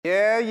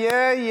Yeah,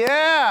 yeah,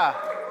 yeah.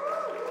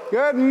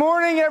 Good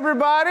morning,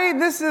 everybody.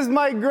 This is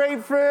my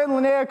great friend,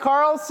 Linnea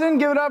Carlson.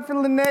 Give it up for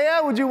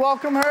Linnea. Would you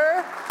welcome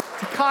her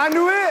to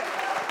Conduit?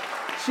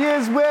 She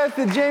is with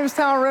the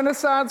Jamestown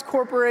Renaissance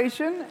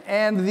Corporation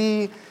and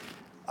the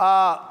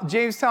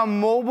Jamestown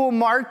Mobile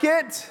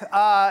Market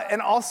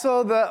and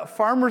also the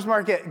Farmers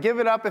Market. Give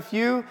it up if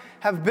you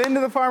have been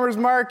to the Farmers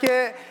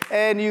Market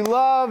and you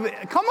love,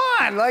 come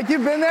on, like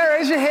you've been there,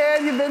 raise your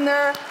hand, you've been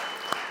there.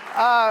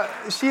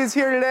 She is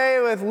here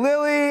today with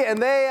Lily,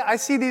 and I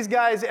see these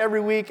guys every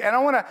week, and I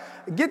want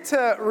to get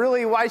to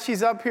really why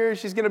she's up here.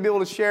 She's going to be able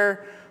to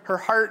share her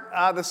heart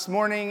this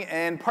morning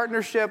and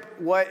partnership,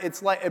 what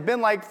it's been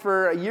like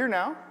for a year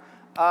now,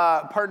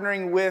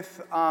 partnering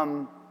with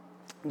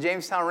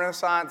Jamestown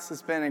Renaissance.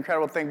 It's been an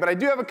incredible thing, but I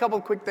do have a couple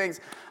of quick things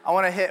I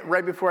want to hit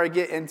right before I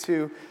get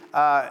into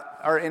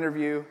our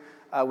interview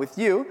with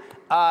you.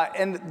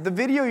 And the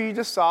video you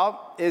just saw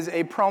is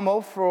a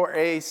promo for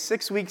a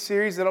 6-week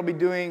series that I'll be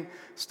doing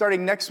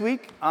starting next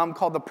week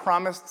called The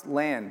Promised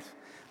Land.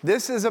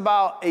 This is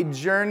about a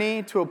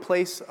journey to a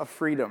place of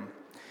freedom.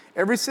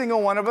 Every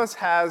single one of us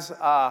has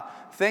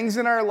things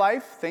in our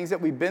life, things that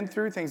we've been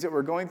through, things that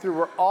we're going through.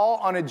 We're all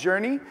on a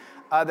journey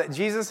that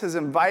Jesus has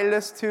invited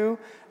us to,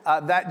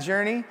 that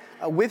journey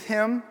with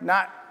him,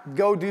 not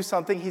go do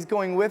something. He's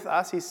going with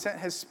us. He sent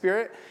his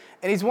Spirit,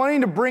 and he's wanting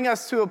to bring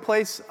us to a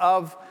place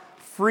of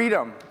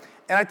freedom.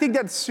 And I think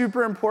that's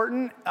super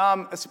important,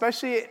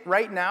 especially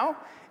right now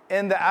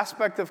in the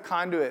aspect of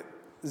Conduit.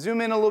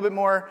 Zoom in a little bit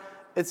more.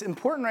 It's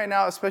important right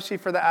now, especially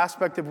for the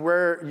aspect of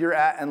where you're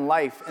at in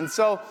life. And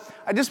so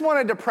I just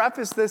wanted to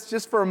preface this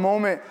just for a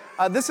moment.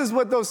 This is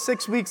what those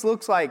 6 weeks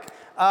looks like.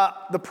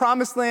 The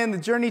Promised Land, the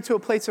journey to a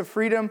place of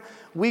freedom.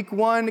 Week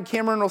 1,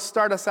 Cameron will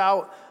start us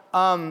out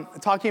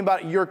talking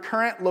about your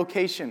current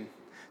location.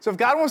 So if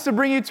God wants to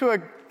bring you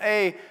to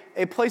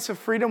a place of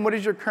freedom, what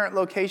is your current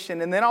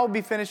location? And then I'll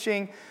be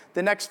finishing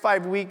the next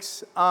 5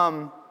 weeks.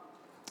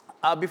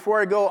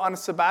 Before I go on a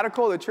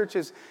sabbatical, the church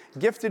has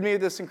gifted me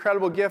with this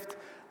incredible gift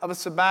of a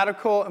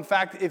sabbatical. In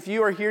fact, if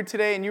you are here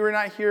today and you were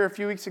not here a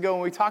few weeks ago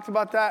when we talked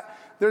about that,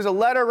 there's a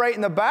letter right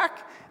in the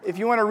back. If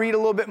you want to read a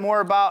little bit more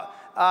about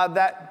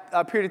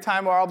that period of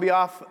time where I'll be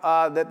off,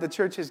 that the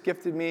church has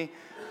gifted me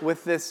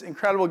with this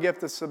incredible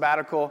gift of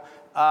sabbatical.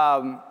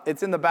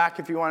 It's in the back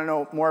if you want to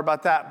know more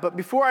about that. But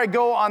before I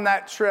go on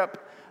that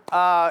trip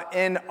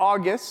in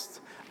August,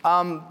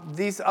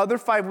 these other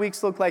 5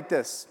 weeks look like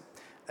this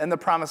in the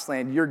Promised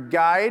Land. Your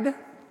guide,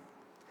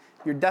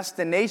 your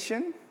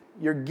destination,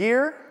 your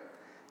gear,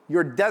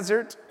 your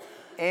desert,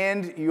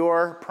 and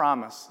your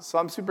promise. So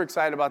I'm super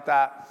excited about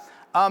that.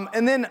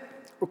 And then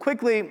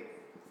quickly,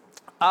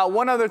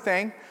 one other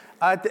thing.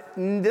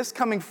 This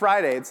coming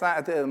Friday, it's not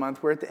at the end of the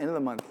month, we're at the end of the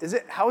month.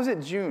 How is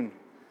it June?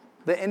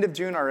 The end of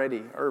June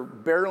already, or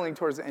barreling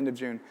towards the end of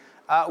June.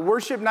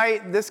 Worship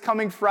night this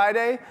coming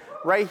Friday,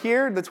 right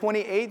here, the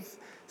 28th,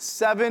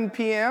 7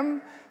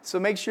 p.m. So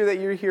make sure that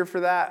you're here for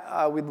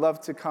that. We'd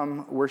love to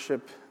come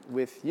worship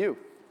with you.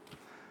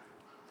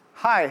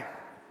 Hi.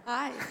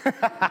 Hi.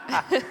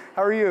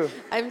 How are you?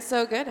 I'm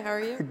so good. How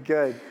are you?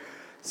 Good.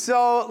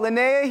 So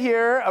Linnea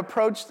here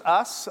approached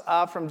us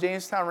from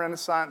Jamestown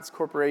Renaissance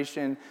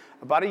Corporation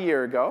about a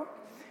year ago.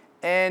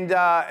 And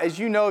as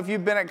you know, if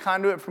you've been at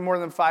Conduit for more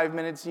than 5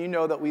 minutes, you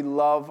know that we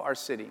love our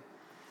city.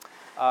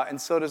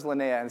 And so does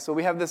Linnea. And so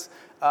we have this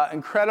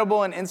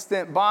incredible and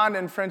instant bond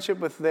and friendship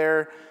with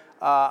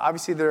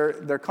obviously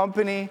their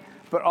company,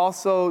 but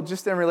also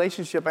just in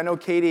relationship. I know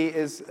Katie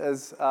is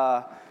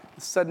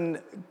sudden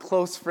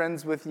close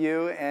friends with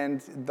you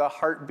and the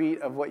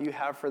heartbeat of what you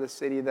have for the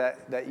city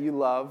that you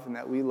love and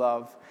that we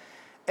love.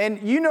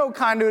 And you know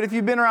Conduit, if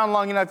you've been around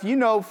long enough, you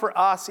know for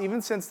us,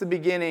 even since the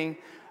beginning,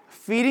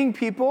 feeding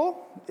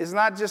people is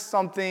not just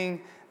something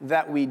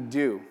that we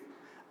do.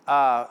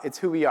 It's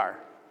who we are.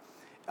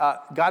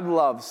 God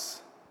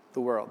loves the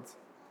world.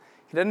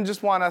 He doesn't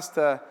just want us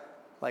to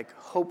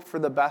hope for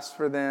the best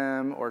for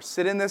them or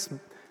sit in this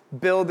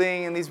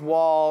building and these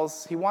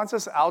walls. He wants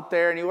us out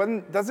there, and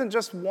he doesn't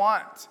just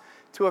want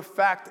to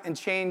affect and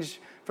change,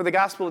 for the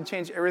gospel to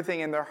change everything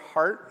in their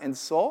heart and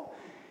soul.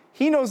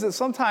 He knows that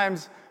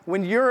sometimes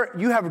when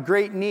you have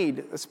great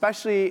need,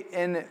 especially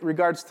in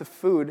regards to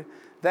food,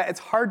 that it's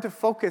hard to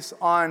focus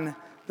on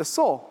the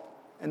soul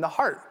and the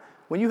heart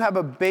when you have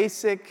a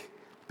basic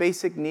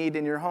need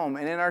in your home.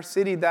 And in our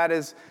city, that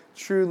is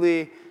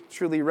truly,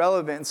 truly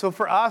relevant. And so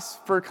for us,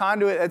 for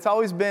Conduit, it's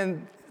always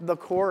been the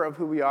core of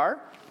who we are,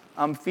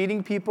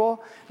 feeding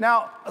people.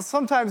 Now,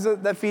 sometimes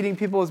that feeding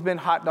people has been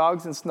hot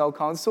dogs and snow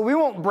cones, so we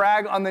won't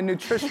brag on the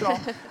nutritional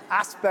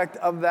aspect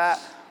of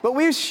that. But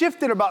we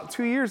shifted about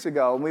 2 years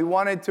ago, and we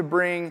wanted to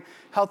bring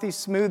healthy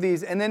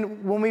smoothies. And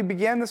then when we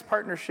began this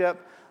partnership,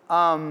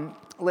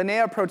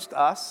 Linnea approached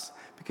us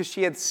because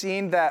she had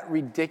seen that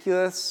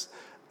ridiculous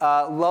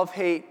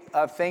love-hate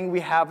thing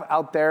we have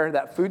out there,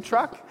 that food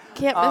truck.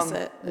 Can't miss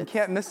it. You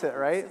can't miss it,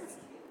 right?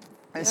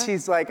 And Yeah.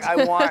 she's like,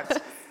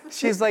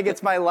 she's like,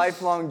 it's my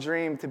lifelong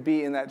dream to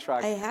be in that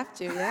truck. I have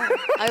to, yeah.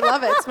 I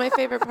love it. It's my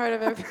favorite part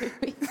of every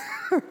week.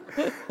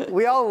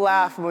 We all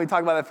laugh when we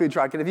talk about that food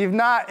truck. And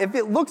if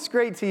it looks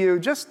great to you,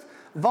 just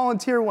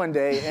volunteer one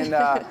day and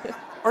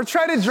or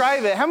try to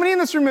drive it. How many in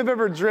this room have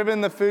ever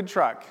driven the food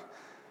truck?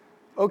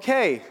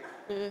 Okay.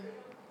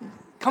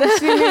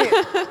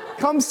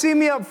 Come see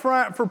me up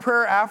front for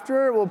prayer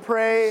after. We'll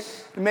pray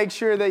to make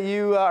sure that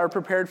you are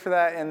prepared for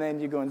that, and then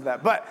you go into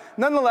that. But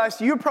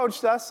nonetheless, you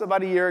approached us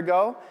about a year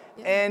ago,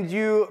 and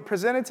you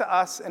presented to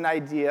us an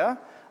idea,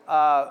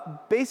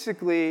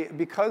 basically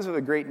because of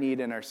a great need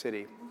in our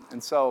city.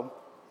 And so...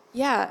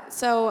 Yeah,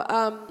 so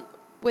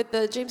with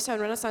the Jamestown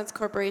Renaissance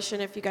Corporation,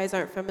 if you guys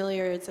aren't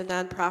familiar, it's a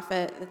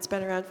nonprofit that's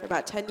been around for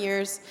about 10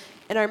 years.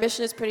 And our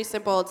mission is pretty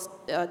simple. It's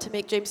to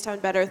make Jamestown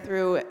better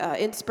through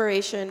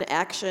inspiration,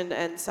 action,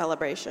 and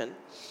celebration.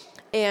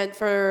 And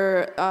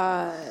for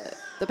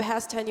the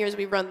past 10 years,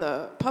 we've run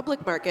the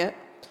public market,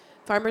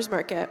 farmers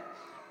market.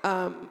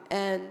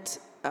 And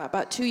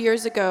about 2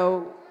 years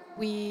ago,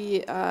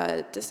 we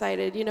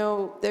decided,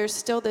 there's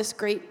still this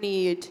great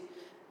need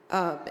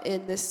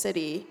in this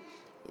city.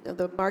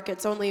 The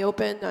market's only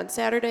open on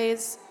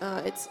Saturdays.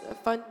 It's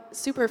a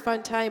super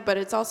fun time, but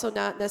it's also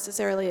not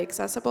necessarily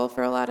accessible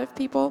for a lot of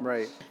people.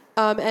 Right.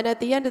 And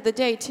at the end of the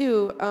day,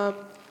 too,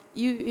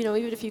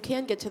 even if you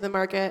can get to the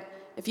market,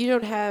 if you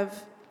don't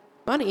have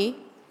money,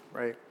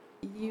 right,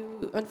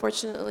 you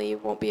unfortunately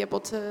won't be able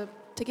to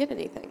get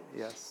anything.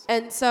 Yes.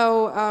 And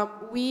so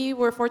we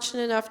were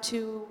fortunate enough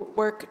to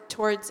work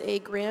towards a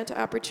grant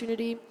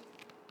opportunity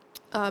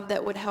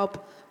that would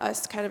help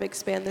us kind of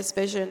expand this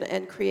vision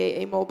and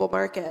create a mobile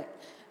market.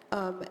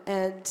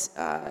 And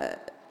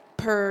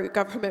per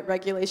government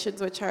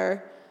regulations, which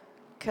are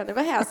kind of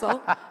a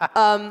hassle.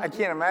 I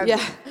can't imagine.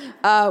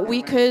 Yeah,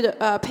 we could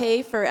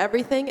pay for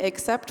everything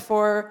except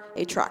for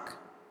a truck,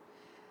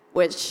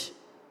 which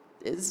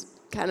is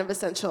kind of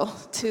essential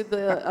to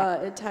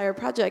the entire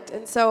project.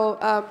 And so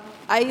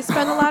I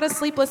spent a lot of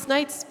sleepless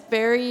nights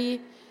very,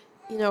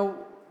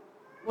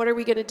 what are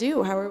we going to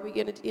do? How are we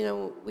going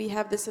to, we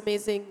have this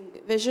amazing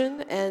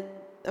vision and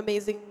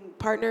amazing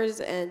partners,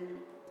 and,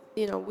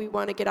 we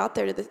want to get out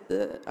there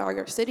to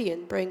our city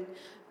and bring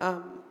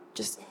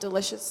just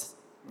delicious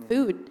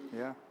food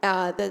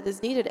that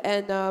is needed.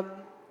 And,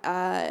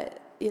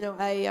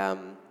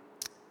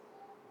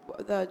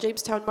 the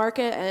Jamestown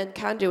Market and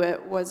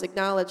Conduit was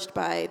acknowledged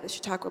by the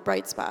Chautauqua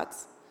Bright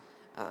Spots,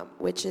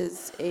 which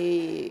is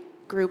a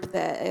group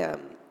that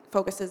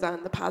focuses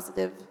on the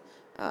positive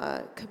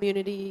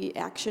community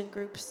action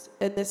groups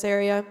in this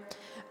area.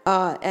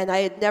 And I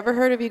had never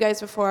heard of you guys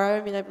before. I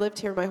mean, I've lived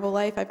here my whole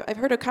life. I've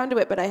heard of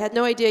Conduit, but I had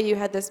no idea you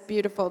had this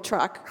beautiful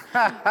truck.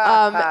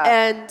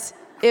 And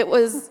it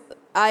was,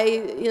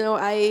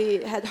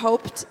 I had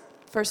hoped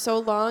for so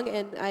long,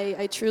 and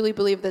I truly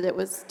believe that it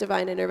was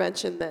divine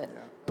intervention that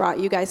brought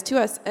you guys to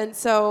us. And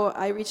so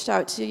I reached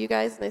out to you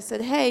guys and I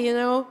said, hey,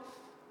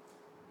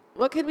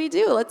 what could we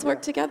do? Let's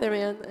work together,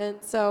 man. And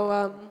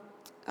so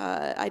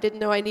I didn't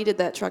know I needed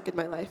that truck in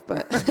my life,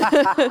 but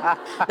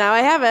now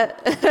I have it,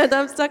 and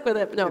I'm stuck with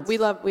it. No, we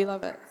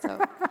love it. So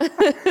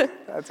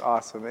that's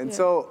awesome. And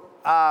so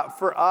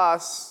for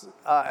us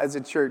as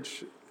a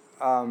church,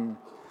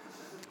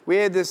 we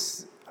had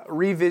this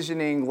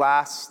revisioning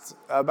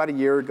about a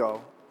year ago,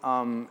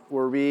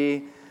 where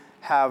we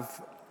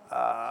have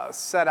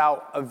set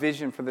out a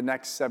vision for the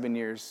next 7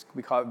 years.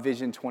 We call it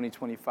Vision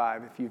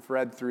 2025. If you've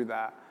read through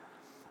that,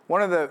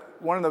 one of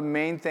the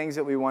main things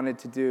that we wanted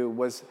to do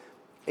was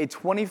a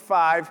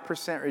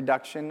 25%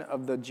 reduction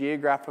of the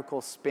geographical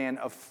span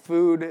of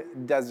food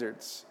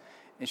deserts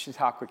in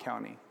Chautauqua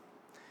County.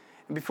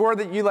 And before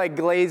that you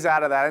glaze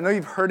out of that, I know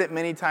you've heard it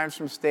many times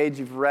from stage,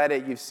 you've read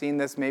it, you've seen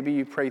this, maybe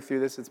you pray through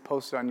this, it's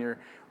posted on your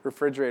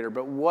refrigerator,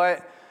 but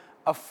what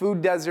a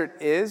food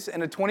desert is,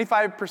 and a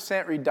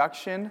 25%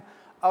 reduction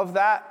of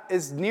that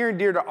is near and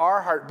dear to our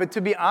heart. But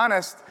to be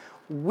honest,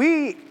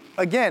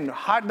 again,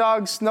 hot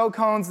dogs, snow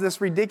cones,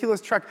 this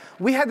ridiculous truck,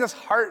 we had this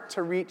heart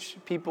to reach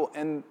people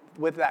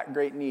with that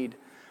great need.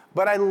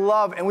 But I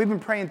love, and we've been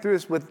praying through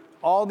this with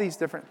all these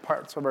different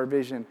parts of our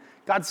vision,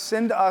 God,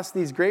 send us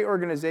these great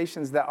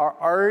organizations that are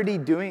already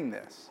doing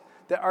this,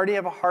 that already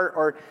have a heart,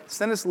 or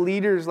send us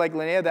leaders like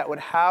Linnea that would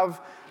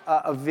have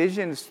a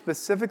vision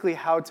specifically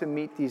how to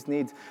meet these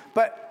needs.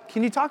 But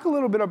can you talk a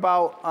little bit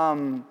about,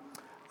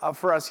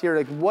 for us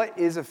here, what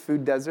is a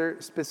food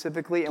desert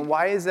specifically, and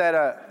why is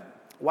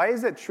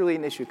that truly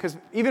an issue? Because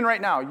even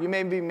right now, you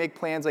maybe make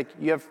plans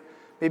you have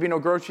maybe no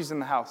groceries in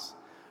the house.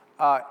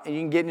 And you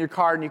can get in your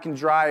car and you can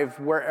drive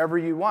wherever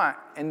you want.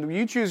 And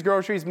you choose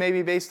groceries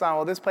maybe based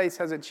on, this place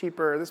has it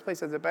cheaper, or this place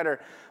has it better.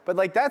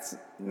 But that's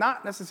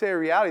not necessarily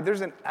reality.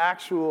 There's an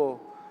actual,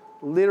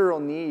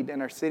 literal need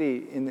in our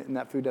city in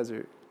that food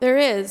desert. There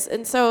is.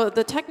 And so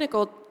the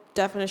technical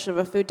definition of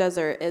a food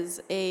desert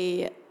is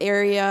a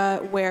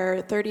area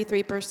where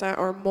 33%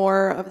 or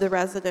more of the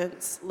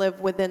residents live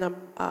within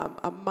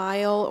a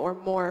mile or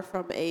more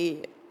from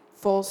a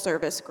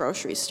full-service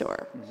grocery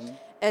store. Mm-hmm.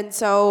 And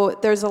so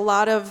there's a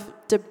lot of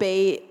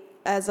debate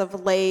as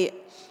of late,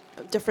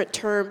 different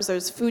terms.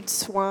 There's food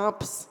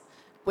swamps,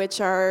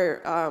 which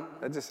are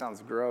that just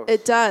sounds gross.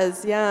 It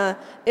does, yeah.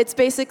 It's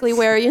basically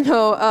where,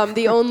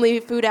 the only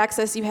food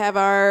access you have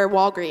are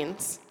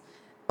Walgreens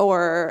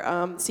or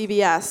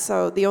CVS.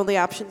 So the only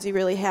options you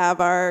really have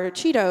are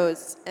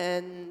Cheetos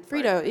and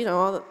Fritos,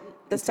 all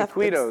the stuff.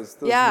 Taquitos.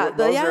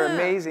 Those are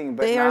amazing,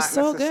 but they not are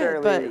so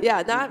necessarily good,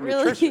 but not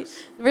really,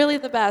 really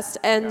the best.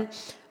 And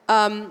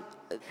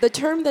the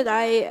term that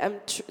I am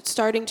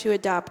starting to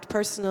adopt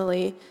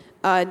personally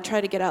and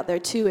try to get out there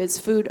too is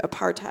food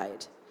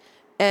apartheid.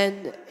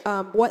 And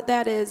what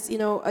that is,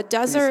 a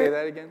desert. Can you say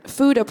that again?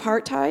 Food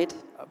apartheid.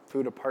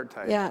 Food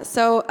apartheid. Yeah.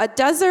 So a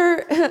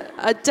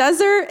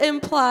desert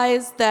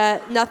implies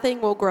that nothing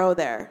will grow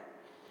there.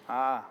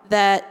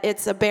 That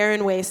it's a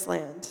barren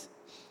wasteland.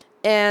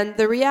 And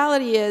the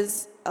reality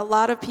is, a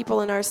lot of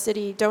people in our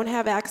city don't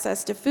have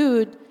access to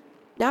food,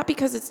 not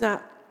because it's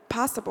not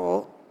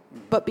possible,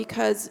 but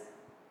because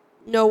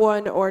no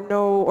one or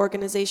no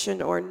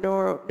organization or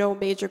no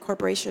major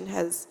corporation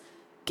has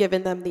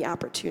given them the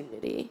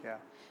opportunity. Yeah.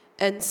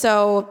 And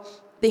so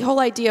the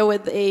whole idea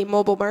with a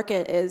mobile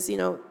market is,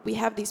 we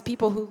have these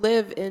people who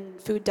live in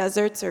food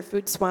deserts or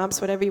food swamps,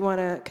 whatever you want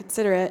to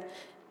consider it,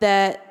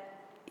 that,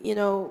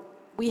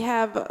 we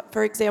have,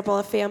 for example,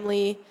 a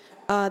family,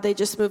 they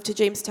just moved to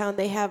Jamestown,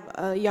 they have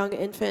a young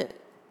infant,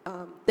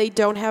 they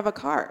don't have a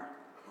car.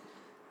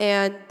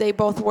 And they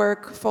both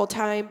work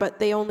full-time, but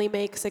they only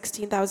make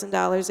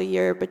 $16,000 a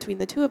year between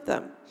the two of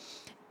them.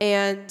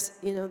 And,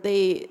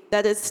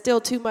 that is still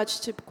too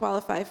much to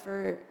qualify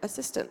for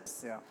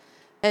assistance. Yeah.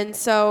 And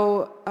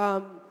so,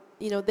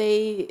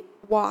 they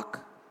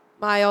walk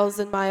miles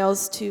and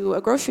miles to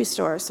a grocery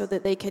store so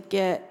that they could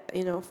get,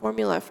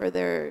 formula for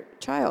their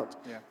child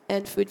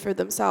and food for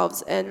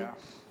themselves. And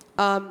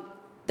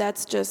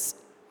that's just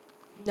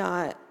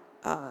not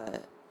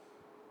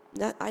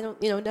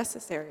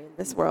necessary in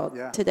this world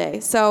today.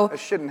 So it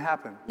shouldn't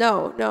happen.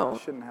 No.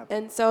 It shouldn't happen.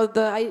 And so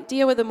the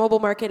idea with the mobile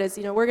market is,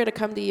 we're going to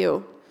come to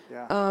you.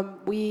 Yeah.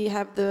 We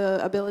have the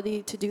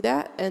ability to do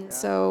that, and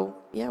so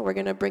we're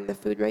going to bring the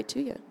food right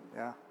to you.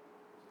 Yeah,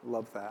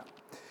 love that.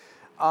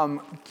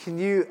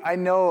 I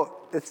know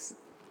it's,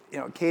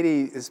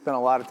 Katie has spent a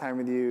lot of time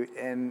with you,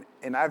 and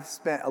I've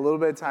spent a little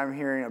bit of time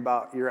hearing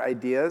about your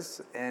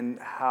ideas and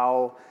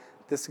how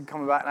this can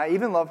come about. And I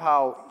even love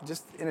how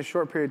just in a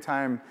short period of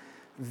time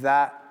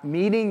that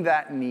meeting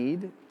that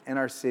need in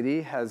our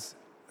city has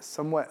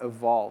somewhat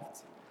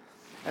evolved.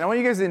 And I want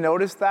you guys to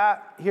notice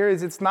that here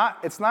is it's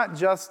not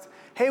just,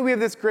 hey, we have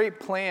this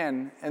great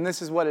plan and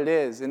this is what it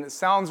is. And it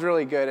sounds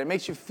really good. It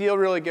makes you feel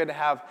really good to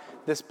have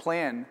this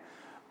plan.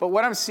 But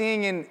what I'm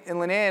seeing in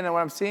Linnea and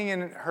what I'm seeing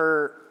in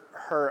her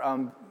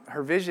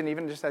vision,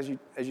 even just as you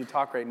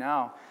talk right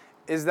now,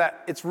 is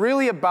that it's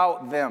really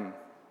about them.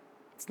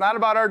 It's not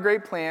about our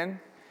great plan.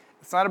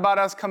 It's not about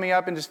us coming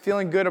up and just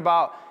feeling good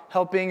about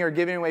helping or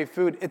giving away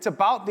food. It's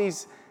about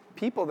these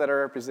people that are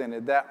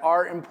represented that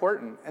are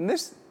important. And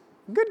this,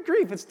 good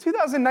grief, it's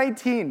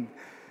 2019.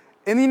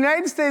 In the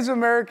United States of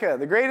America,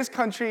 the greatest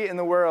country in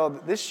the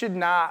world, this should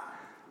not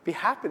be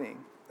happening,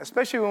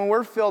 especially when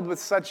we're filled with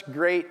such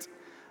great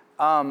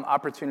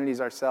opportunities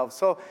ourselves.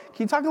 So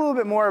can you talk a little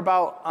bit more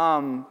about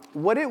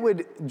what it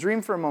would,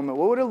 dream for a moment,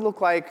 what would it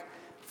look like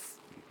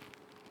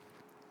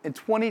in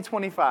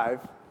 2025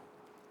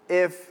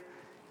 if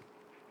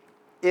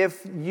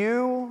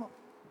you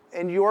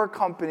and your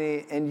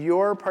company and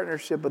your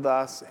partnership with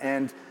us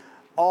and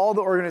all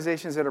the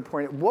organizations that are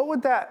pointing, what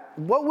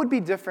would be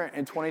different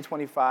in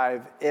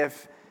 2025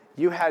 if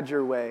you had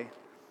your way?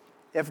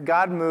 If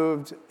God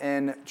moved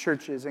in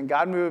churches and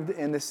God moved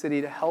in the city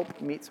to help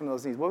meet some of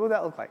those needs, what would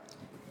that look like?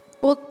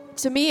 Well,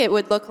 to me, it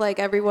would look like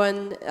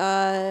everyone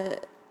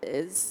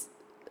is,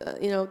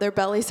 their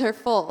bellies are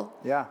full.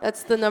 Yeah.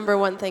 That's the number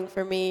one thing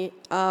for me.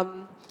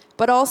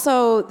 But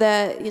also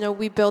that,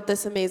 we build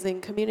this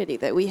amazing community,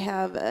 that we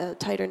have a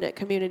tighter-knit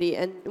community.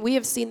 And we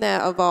have seen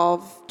that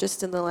evolve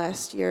just in the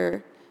last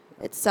year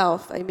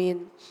itself. I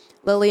mean,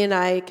 Lily and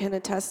I can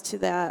attest to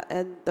that,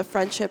 and the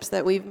friendships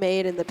that we've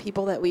made and the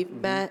people that we've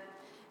met,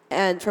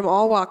 and from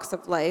all walks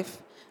of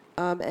life,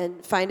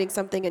 and finding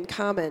something in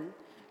common.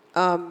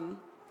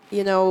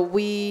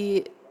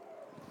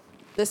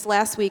 This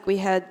last week we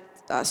had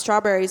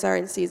strawberries are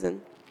in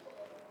season.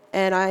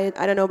 And I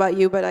don't know about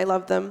you, but I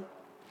love them.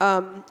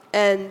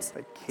 And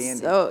like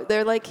candy. So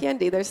they're like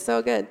candy. They're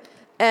so good.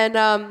 And,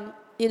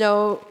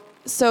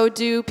 so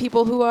do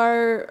people who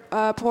are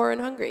poor and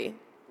hungry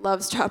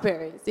love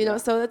strawberries.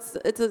 So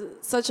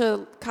such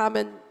a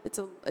common, it's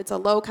a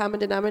low common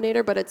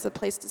denominator, but it's a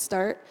place to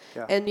start.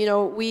 Yeah. And,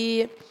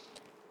 we,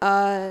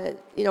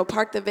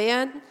 park the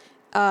van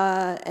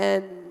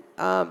and,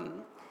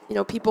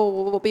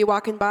 people will be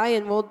walking by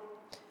and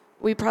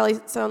we probably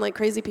sound like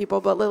crazy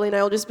people, but Lily and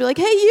I will just be like,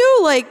 "Hey,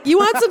 you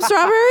want some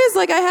strawberries?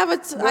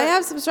 I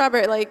have some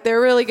strawberries. They're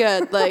really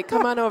good.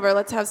 Come on over.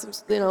 Let's have some.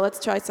 Let's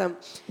try some."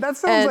 That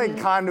sounds like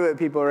Conduit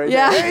people right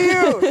there. Hey,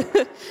 you!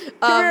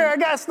 Come here. I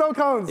got snow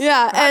cones.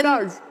 Yeah, hot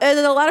dogs. And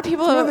a lot of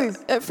people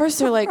Smoothies. At first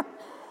are like,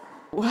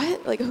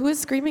 "What? Who is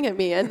screaming at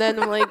me?" And then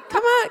I'm like,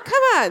 "Come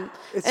on!"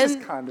 It's and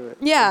just Conduit.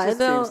 Yeah, it's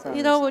just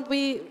and they'll, when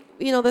we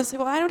they'll say,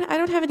 well, I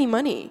don't have any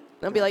money.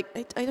 And I'll be like,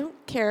 I don't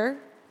care.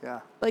 Yeah.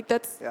 Like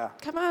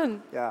come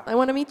on. Yeah. I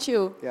want to meet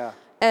you. Yeah.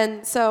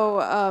 And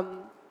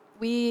so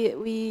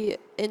we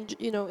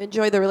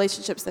enjoy the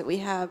relationships that we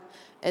have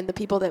and the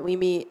people that we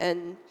meet.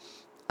 And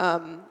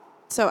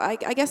so I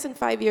guess in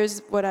 5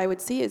 years, what I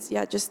would see is,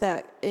 just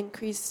that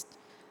increased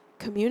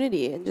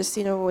community. And just,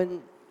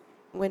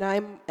 when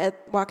I'm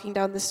walking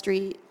down the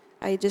street,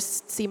 I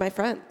just see my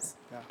friends.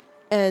 Yeah.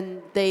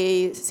 And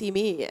they see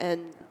me,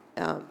 and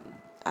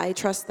I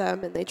trust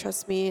them, and they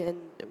trust me, and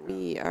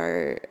we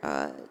are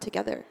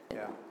together.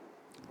 Yeah,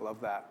 love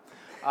that.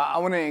 I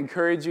want to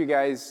encourage you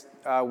guys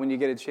when you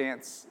get a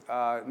chance,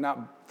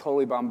 not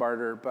totally bombard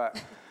her,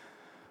 but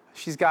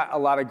she's got a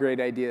lot of great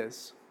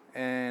ideas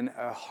and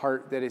a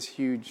heart that is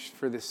huge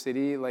for the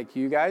city, like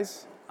you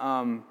guys.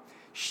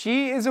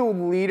 She is a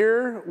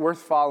leader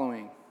worth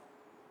following.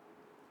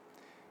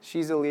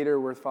 She's a leader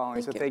worth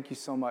following. Thank you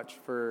so much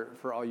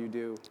for all you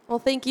do. Well,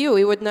 thank you.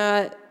 We would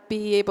not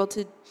be able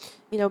to,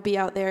 be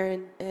out there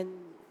and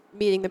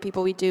meeting the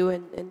people we do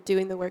and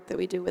doing the work that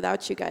we do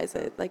without you guys.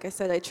 Like I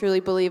said, I truly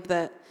believe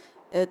that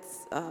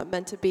it's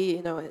meant to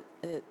be.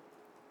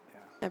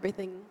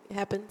 Everything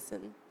happens,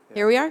 and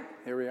here we are.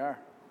 Here we are.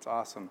 It's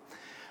awesome.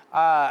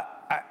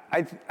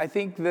 I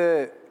think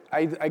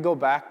I go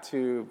back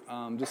to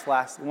just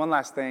one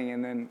last thing,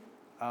 and then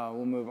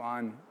we'll move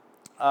on.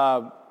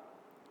 I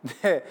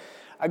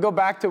go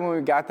back to when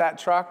we got that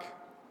truck,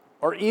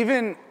 or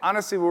even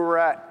honestly where we're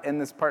at in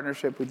this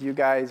partnership with you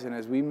guys, and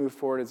as we move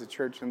forward as a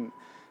church and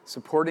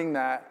supporting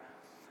that.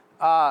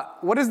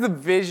 What is the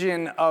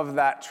vision of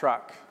that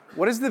truck?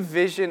 What is the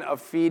vision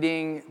of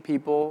feeding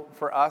people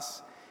for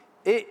us?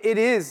 It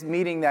is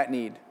meeting that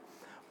need.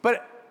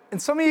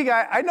 And some of you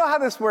guys, I know how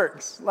this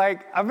works.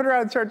 Like, I've been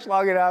around church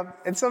long enough,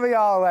 and some of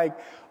y'all are like,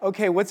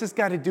 okay, what's this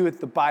got to do with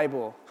the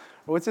Bible?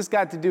 Or what's this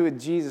got to do with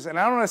Jesus? And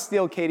I don't want to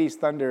steal Katie's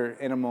thunder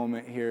in a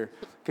moment here,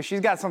 because she's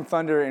got some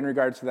thunder in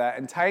regards to that,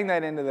 and tying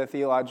that into the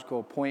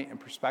theological point and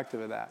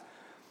perspective of that.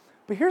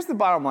 But here's the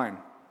bottom line.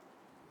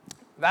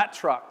 That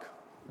truck,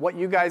 what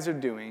you guys are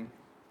doing,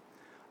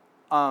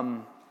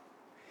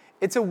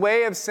 it's a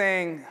way of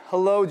saying,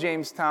 hello,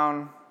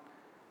 Jamestown,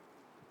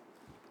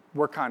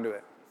 we're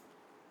Conduit.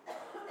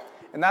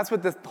 And that's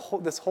what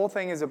this whole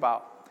thing is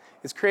about,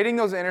 is creating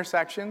those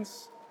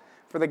intersections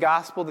for the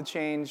gospel to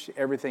change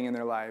everything in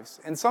their lives.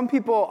 And some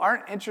people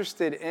aren't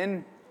interested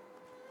in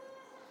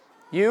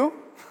you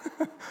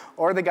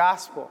or the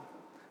gospel.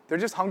 They're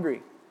just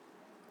hungry.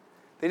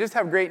 They just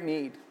have great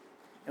need.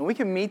 And we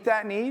can meet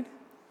that need,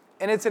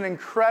 and it's an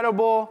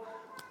incredible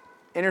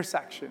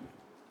intersection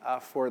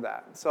for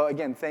that. So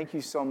again, thank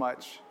you so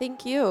much.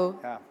 Thank you.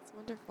 Yeah.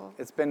 Wonderful.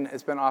 It's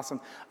been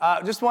awesome.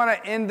 Just want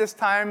to end this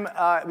time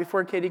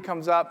before Katie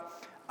comes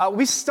up.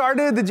 We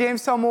started the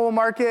Jamestown Mobile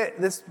Market.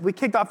 We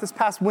kicked off this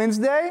past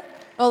Wednesday.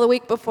 Oh, the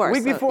week before.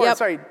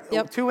 Sorry.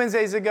 Yep. 2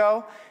 Wednesdays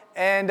ago.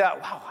 And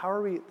wow, how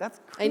are we? That's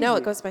crazy. I know,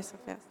 it goes by so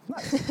fast.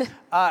 Nice.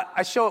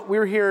 We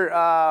were here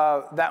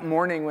that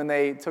morning when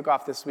they took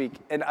off this week.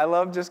 And I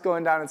love just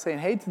going down and saying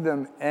hey to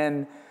them.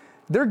 And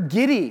they're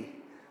giddy.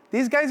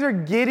 These guys are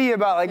giddy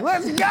about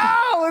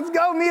let's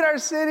go meet our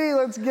city,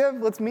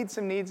 let's meet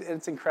some needs.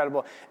 It's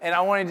incredible. And I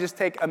want to just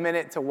take a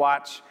minute to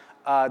watch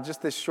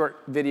just this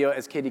short video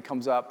as Katie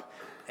comes up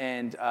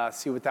and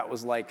see what that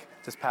was like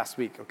this past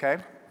week, okay?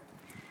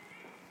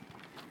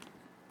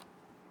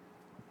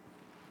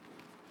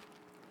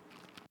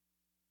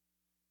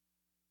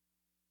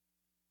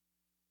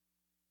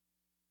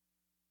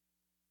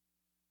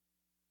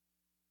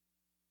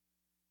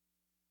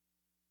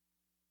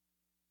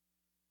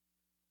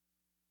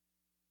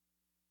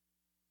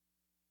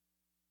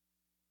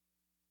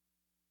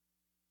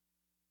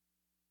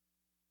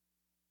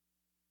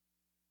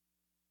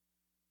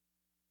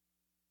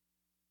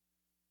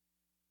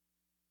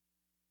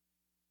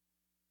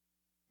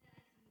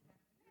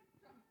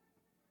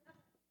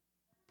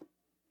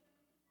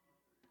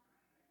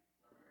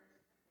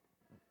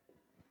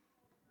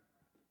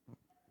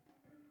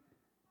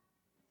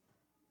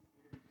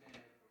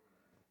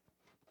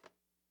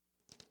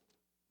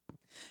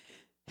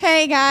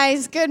 Hey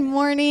guys, good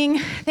morning.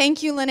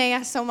 Thank you,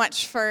 Linnea, so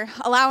much for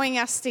allowing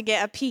us to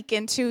get a peek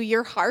into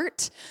your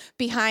heart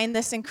behind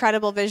this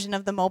incredible vision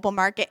of the mobile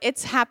market.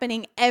 It's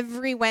happening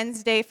every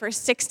Wednesday for a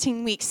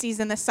 16-week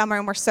season this summer,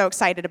 and we're so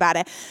excited about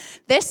it.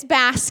 This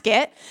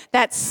basket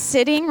that's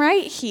sitting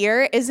right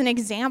here is an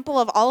example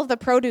of all of the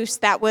produce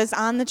that was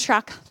on the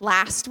truck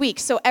last week.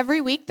 So every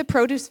week the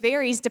produce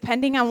varies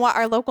depending on what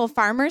our local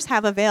farmers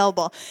have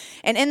available.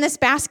 And in this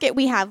basket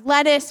we have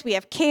lettuce, we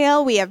have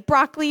kale, we have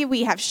broccoli,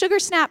 we have sugar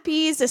snap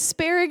peas,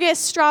 asparagus,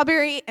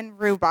 strawberry, and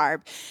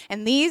rhubarb.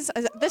 And this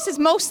is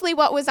mostly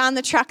what was on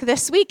the truck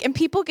this week, and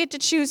people get to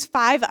choose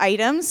 5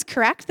 items,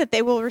 correct, that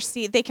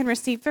they can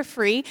receive for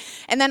free,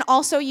 and then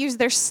also use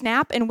their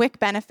SNAP and WIC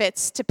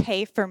benefits to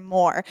pay for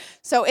more.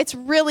 So it's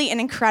really an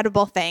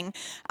incredible thing.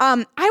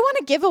 I want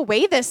to give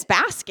away this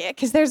basket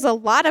because there's a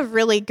lot of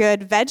really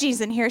good veggies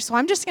in here, so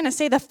I'm just going to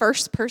say the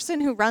first person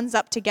who runs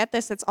up to get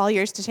this, it's all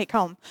yours to take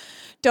home.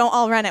 Don't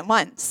all run at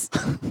once.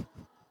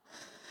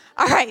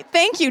 All right,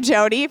 thank you,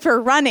 Jody,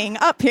 for running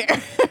up here.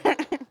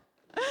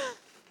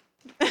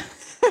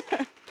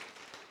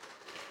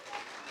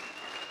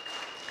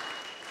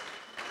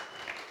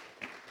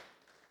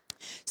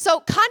 So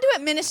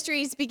Conduit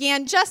Ministries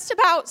began just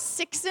about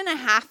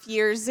 6.5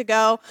 years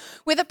ago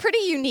with a pretty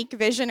unique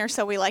vision, or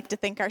so we like to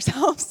think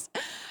ourselves,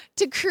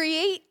 to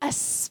create a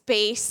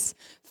space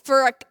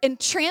for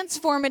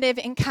transformative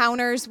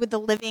encounters with the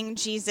living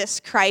Jesus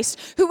Christ,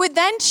 who would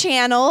then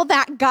channel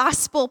that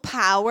gospel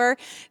power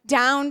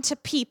down to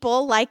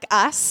people like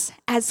us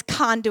as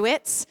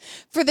conduits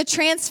for the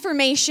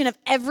transformation of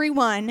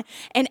everyone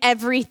and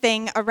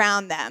everything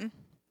around them.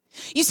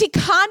 You see,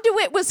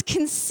 Conduit was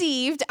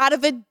conceived out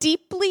of a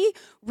deeply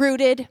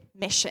rooted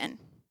mission: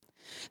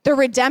 the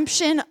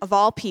redemption of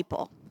all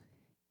people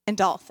and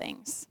all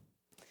things.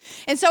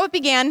 And so it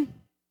began,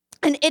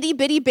 an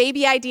itty-bitty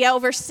baby idea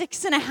over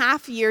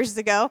 6.5 years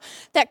ago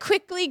that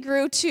quickly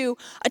grew to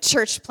a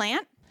church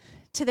plant,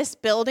 to this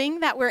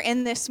building that we're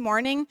in this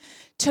morning,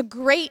 to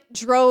great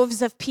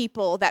droves of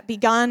people that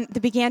began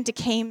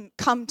to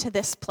come to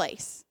this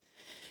place,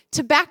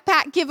 to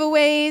backpack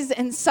giveaways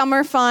and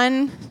summer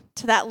fun,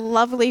 to that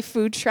lovely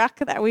food truck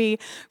that we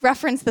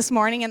referenced this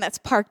morning and that's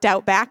parked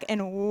out back,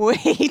 and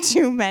way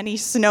too many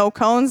snow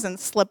cones and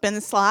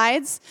slip-and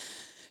slides,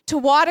 to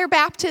water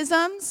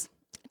baptisms,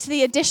 to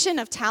the addition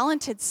of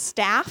talented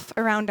staff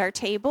around our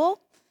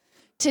table,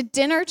 to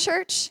dinner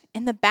church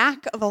in the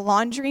back of a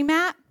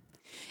laundromat,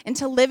 and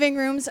to living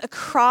rooms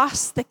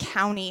across the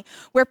county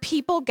where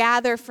people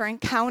gather for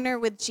encounter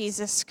with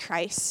Jesus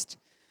Christ.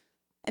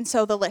 And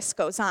so the list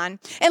goes on.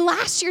 And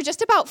last year,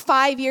 just about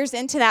 5 years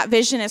into that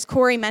vision, as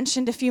Corey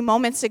mentioned a few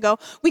moments ago,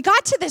 we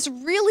got to this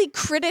really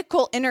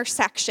critical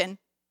intersection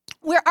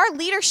where our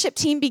leadership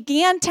team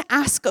began to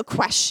ask a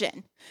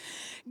question.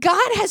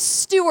 God has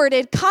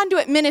stewarded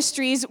Conduit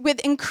Ministries with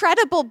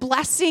incredible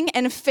blessing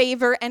and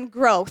favor and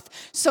growth.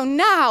 So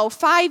now,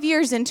 5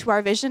 years into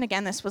our vision,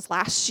 again, this was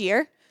last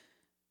year,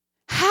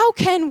 how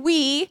can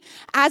we,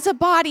 as a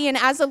body and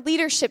as a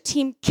leadership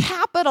team,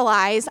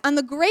 capitalize on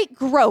the great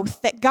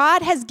growth that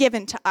God has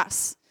given to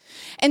us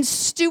and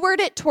steward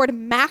it toward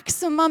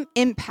maximum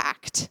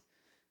impact?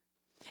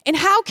 And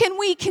how can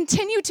we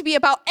continue to be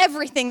about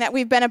everything that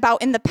we've been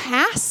about in the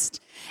past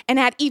and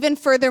add even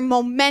further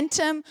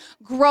momentum,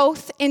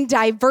 growth, and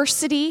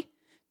diversity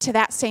to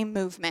that same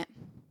movement?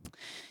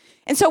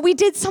 And so we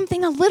did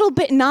something a little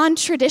bit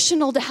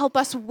non-traditional to help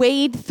us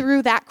wade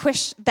through that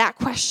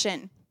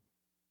question.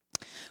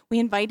 We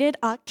invited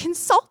a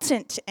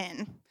consultant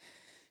in,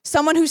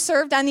 someone who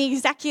served on the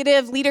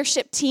executive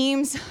leadership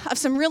teams of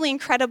some really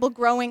incredible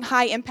growing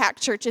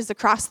high-impact churches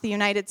across the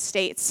United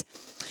States,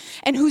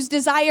 and whose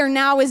desire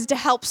now is to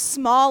help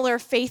smaller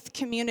faith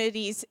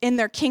communities in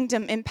their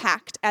kingdom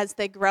impact as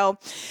they grow.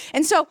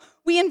 And so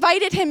we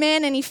invited him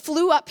in, and he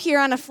flew up here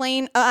on a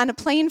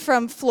plane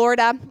from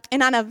Florida,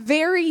 and on a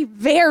very,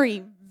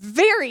 very,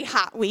 very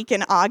hot week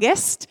in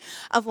August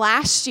of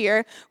last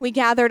year, we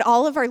gathered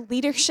all of our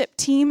leadership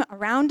team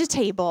around a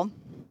table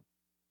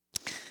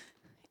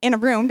in a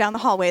room down the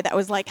hallway that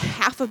was like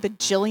 500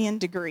 bajillion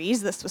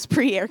degrees. This was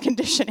pre-air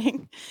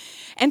conditioning.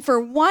 And for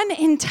one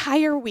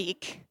entire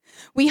week,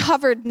 we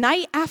hovered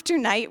night after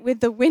night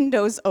with the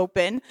windows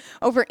open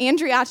over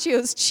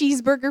Andriacchio's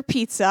cheeseburger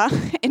pizza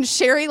and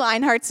Sherry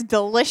Leinhart's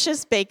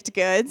delicious baked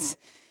goods.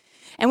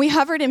 And we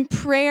hovered in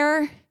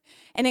prayer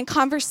and in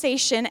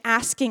conversation,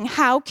 asking,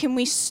 how can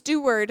we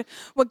steward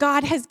what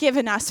God has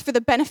given us for the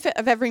benefit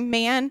of every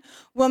man,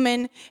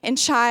 woman, and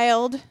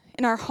child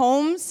in our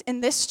homes,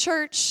 in this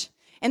church,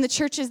 and the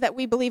churches that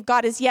we believe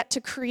God is yet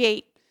to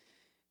create,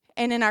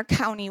 and in our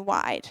county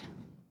wide.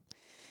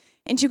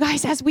 And you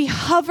guys, as we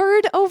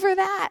hovered over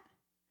that,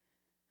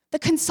 the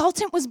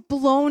consultant was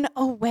blown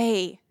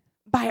away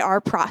by our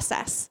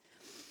process.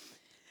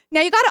 Now,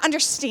 you got to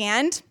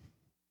understand,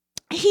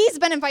 he's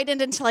been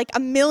invited into like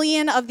 1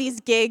 million of these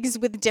gigs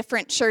with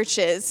different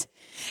churches.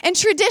 And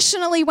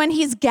traditionally, when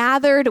he's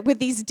gathered with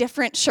these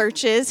different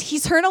churches,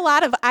 he's heard a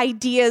lot of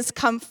ideas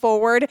come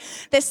forward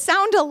that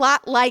sound a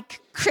lot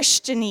like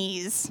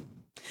Christianese.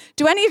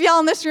 Do any of y'all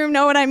in this room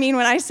know what I mean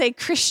when I say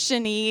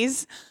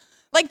Christianese?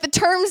 Like the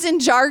terms and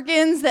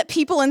jargons that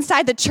people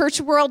inside the church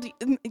world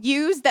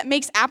use that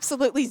makes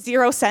absolutely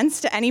zero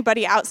sense to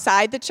anybody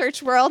outside the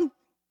church world.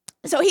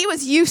 So he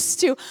was used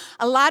to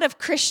a lot of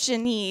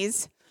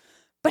Christianese.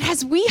 But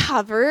as we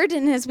hovered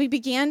and as we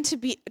began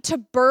to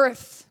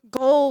birth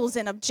goals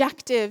and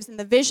objectives and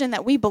the vision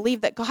that we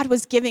believed that God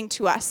was giving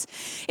to us,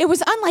 it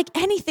was unlike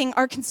anything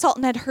our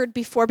consultant had heard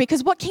before,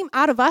 because what came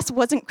out of us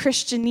wasn't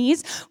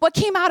Christianese. What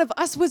came out of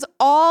us was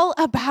all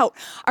about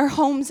our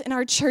homes and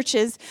our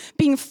churches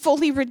being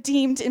fully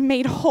redeemed and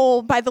made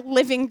whole by the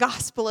living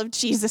gospel of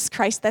Jesus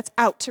Christ that's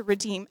out to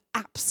redeem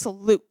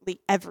absolutely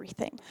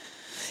everything.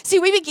 See,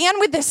 we began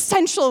with this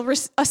central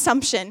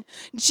assumption: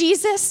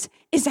 Jesus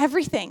is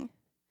everything.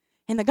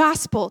 And the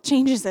gospel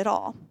changes it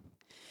all.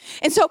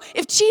 And so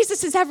if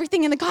Jesus is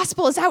everything and the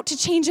gospel is out to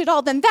change it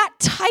all, then that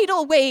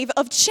tidal wave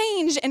of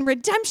change and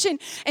redemption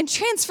and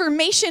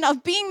transformation,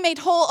 of being made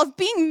whole, of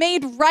being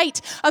made right,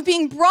 of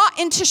being brought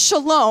into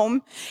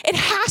shalom,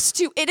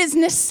 it is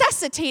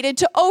necessitated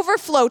to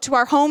overflow to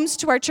our homes,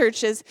 to our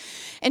churches,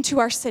 and to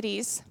our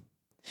cities.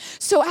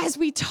 So as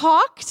we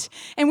talked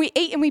and we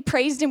ate and we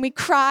praised and we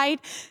cried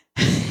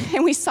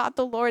and we sought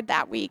the Lord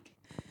that week,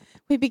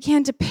 we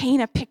began to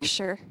paint a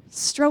picture,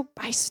 stroke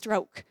by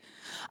stroke,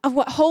 of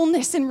what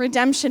wholeness and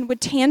redemption would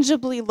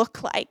tangibly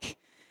look like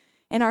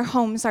in our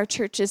homes, our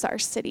churches, our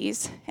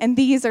cities. And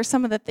these are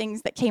some of the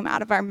things that came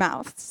out of our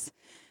mouths.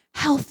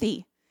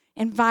 Healthy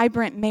and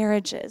vibrant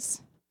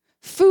marriages.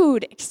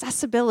 Food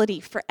accessibility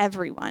for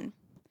everyone.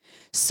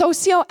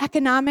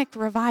 Socioeconomic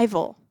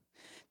revival.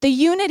 The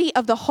unity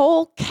of the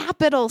whole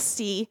capital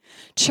C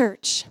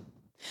church.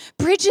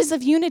 Bridges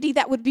of unity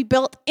that would be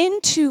built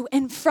into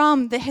and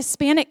from the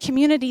Hispanic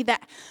community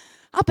that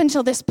up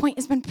until this point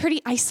has been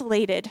pretty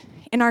isolated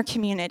in our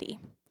community.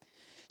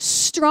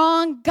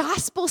 Strong,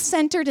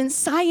 gospel-centered, and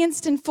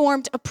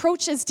science-informed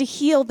approaches to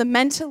heal the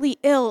mentally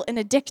ill and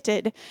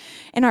addicted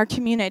in our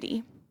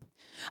community.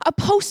 A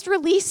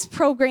post-release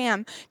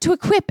program to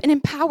equip and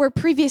empower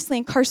previously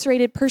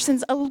incarcerated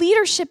persons, a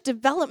leadership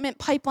development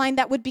pipeline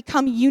that would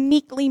become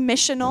uniquely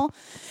missional,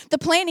 the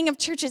planning of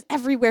churches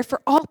everywhere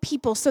for all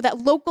people so that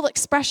local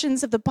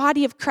expressions of the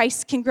body of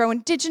Christ can grow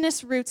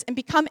indigenous roots and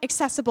become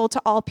accessible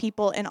to all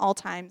people in all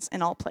times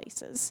and all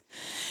places.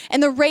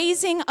 And the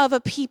raising of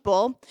a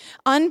people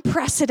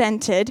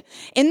unprecedented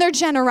in their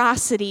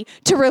generosity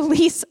to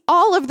release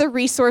all of the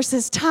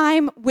resources,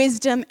 time,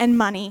 wisdom, and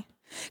money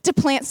to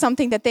plant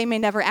something that they may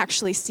never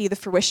actually see the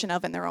fruition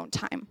of in their own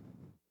time.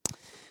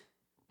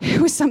 It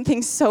was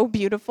something so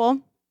beautiful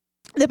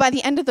that by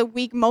the end of the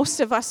week, most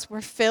of us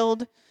were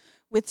filled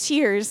with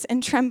tears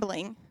and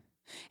trembling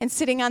and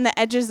sitting on the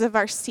edges of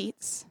our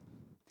seats.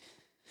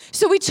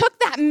 So we took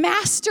that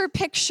master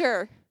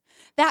picture,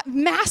 that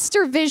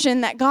master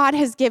vision that God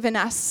has given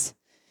us,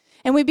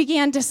 and we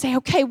began to say,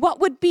 okay, what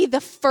would be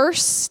the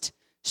first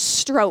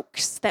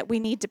strokes that we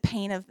need to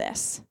paint of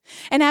this?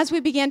 And as we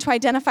began to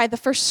identify the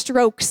first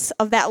strokes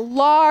of that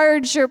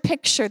larger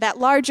picture, that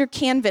larger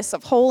canvas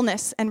of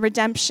wholeness and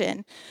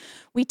redemption,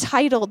 we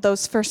titled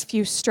those first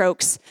few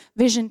strokes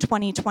Vision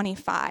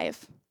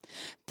 2025,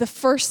 the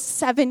first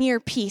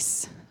 7-year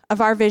piece of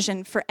our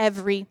vision for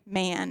every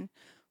man,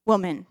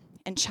 woman,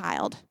 and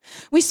child.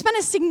 We spent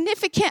a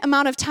significant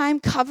amount of time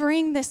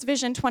covering this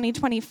Vision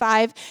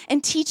 2025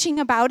 and teaching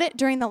about it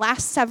during the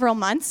last several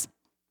months.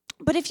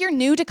 But if you're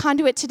new to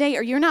Conduit today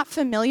or you're not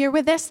familiar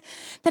with this,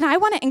 then I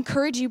want to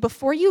encourage you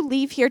before you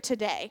leave here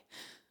today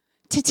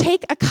to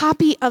take a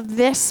copy of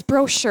this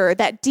brochure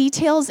that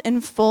details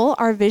in full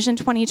our Vision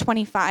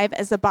 2025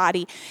 as a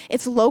body.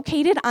 It's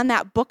located on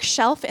that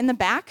bookshelf in the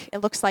back. It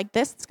looks like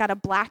this. It's got a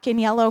black and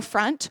yellow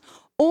front.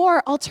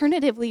 Or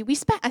alternatively, we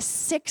spent a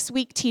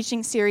 6-week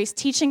teaching series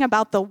teaching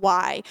about the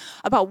why,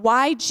 about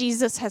why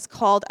Jesus has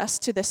called us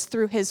to this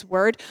through his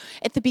word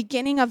at the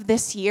beginning of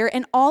this year.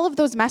 And all of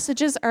those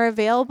messages are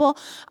available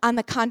on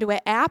the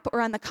Conduit app or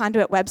on the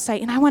Conduit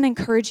website. And I want to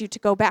encourage you to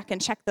go back and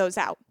check those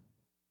out.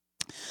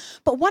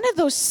 But one of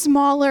those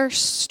smaller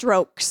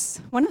strokes,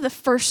 one of the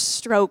first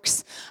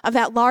strokes of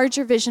that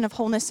larger vision of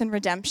wholeness and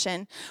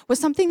redemption was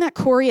something that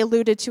Corey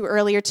alluded to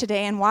earlier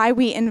today and why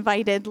we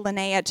invited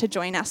Linnea to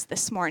join us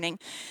this morning.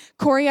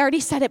 Corey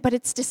already said it, but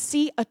it's to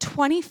see a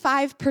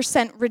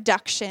 25%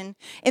 reduction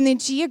in the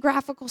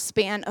geographical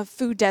span of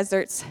food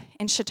deserts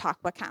in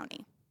Chautauqua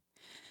County.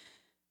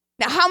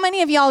 Now, how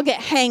many of y'all get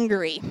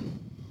hangry?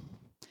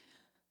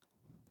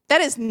 That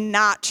is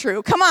not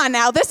true. Come on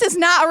now. This is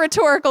not a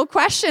rhetorical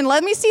question.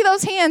 Let me see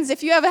those hands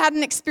if you ever had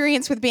an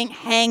experience with being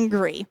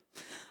hangry.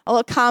 A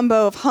little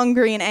combo of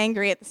hungry and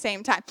angry at the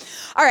same time.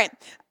 All right.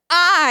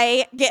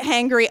 I get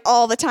hangry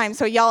all the time,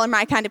 so y'all are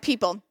my kind of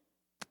people.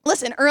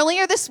 Listen,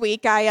 earlier this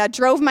week, I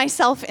drove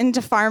myself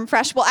into Farm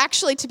Fresh. Well,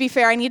 actually, to be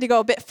fair, I need to go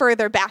a bit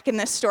further back in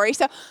this story.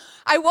 So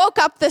I woke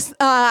up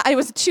it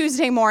was a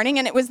Tuesday morning,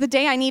 and it was the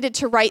day I needed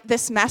to write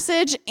this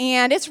message,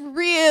 and it's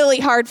really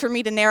hard for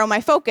me to narrow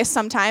my focus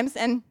sometimes,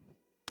 and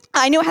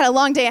I knew I had a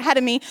long day ahead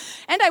of me,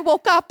 and I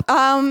woke up,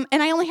 and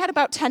I only had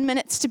about 10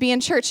 minutes to be in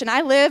church, and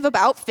I live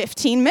about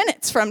 15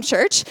 minutes from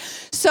church.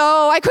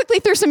 So I quickly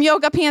threw some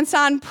yoga pants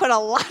on, put a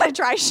lot of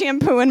dry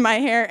shampoo in my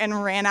hair,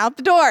 and ran out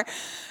the door.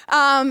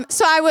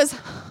 So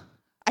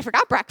I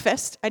forgot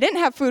breakfast. I didn't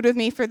have food with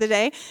me for the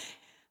day.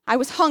 I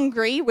was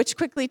hungry, which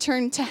quickly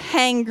turned to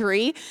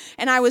hangry,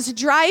 and I was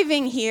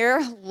driving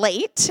here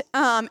late,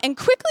 and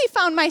quickly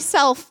found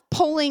myself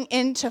pulling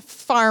into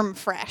Farm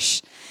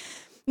Fresh.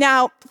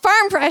 Now,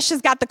 Farm Fresh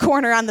has got the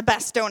corner on the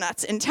best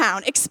donuts in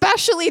town,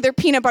 especially their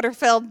peanut butter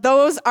filled.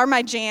 Those are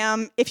my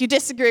jam. If you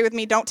disagree with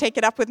me, don't take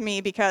it up with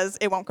me because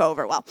it won't go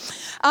over well.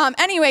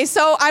 Anyway,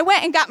 so I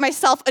went and got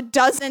myself a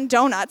dozen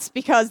donuts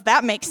because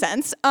that makes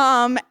sense.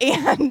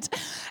 And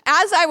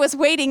as I was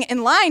waiting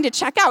in line to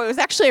check out, it was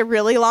actually a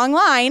really long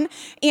line,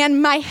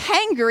 and my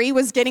hangry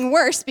was getting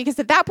worse because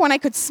at that point I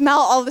could smell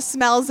all the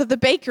smells of the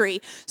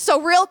bakery.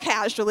 So real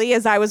casually,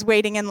 as I was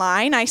waiting in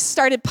line, I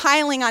started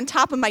piling on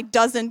top of my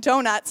dozen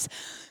donuts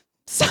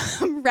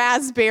some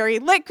raspberry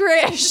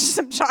licorice,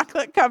 some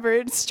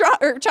chocolate-covered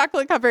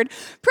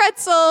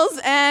pretzels,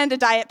 and a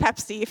Diet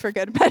Pepsi for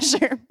good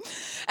measure.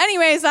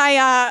 Anyways,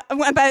 by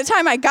the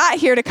time I got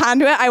here to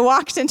Conduit, I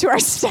walked into our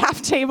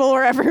staff table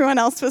where everyone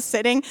else was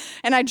sitting,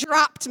 and I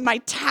dropped my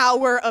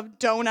tower of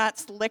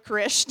donuts,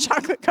 licorice,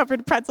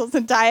 chocolate-covered pretzels,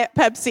 and Diet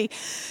Pepsi,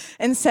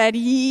 and said,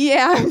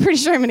 yeah, I'm pretty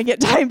sure I'm going to get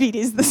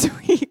diabetes this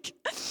week.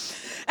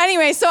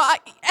 Anyway, so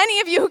any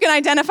of you who can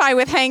identify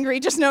with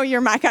hangry, just know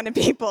you're my kind of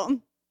people.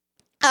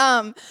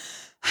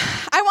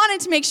 I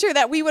wanted to make sure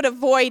that we would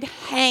avoid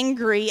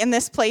hangry in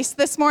this place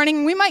this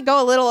morning. We might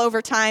go a little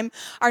over time,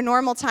 our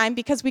normal time,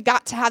 because we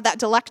got to have that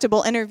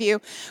delectable interview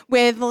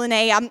with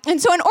Linnea.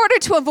 And so in order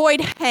to avoid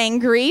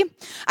hangry,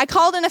 I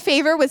called in a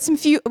favor with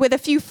a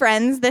few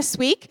friends this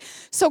week.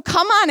 So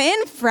come on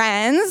in,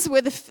 friends,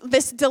 with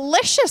this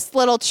delicious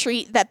little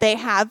treat that they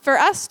have for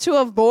us to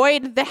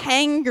avoid the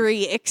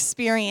hangry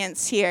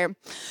experience here.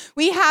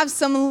 We have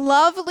some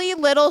lovely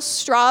little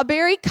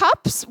strawberry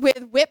cups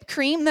with whipped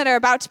cream that are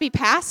about to be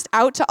passed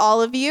out to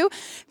all of you.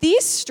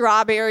 These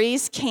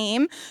strawberries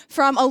came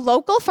from a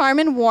local farm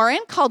in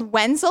Warren called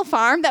Wenzel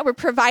Farm that were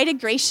provided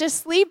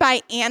graciously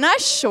by Anna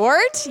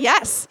Short.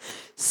 Yes,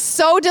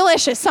 so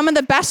delicious. Some of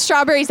the best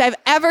strawberries I've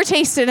ever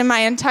tasted in my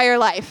entire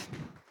life.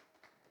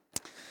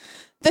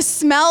 The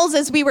smells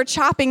as we were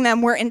chopping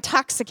them were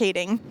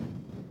intoxicating.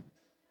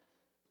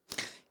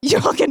 You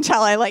all can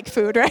tell I like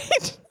food,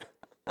 right?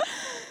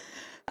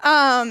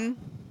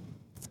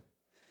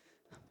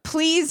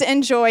 Please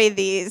enjoy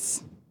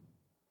these.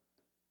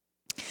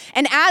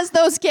 And as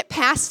those get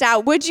passed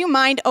out, would you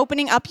mind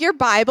opening up your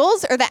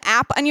Bibles or the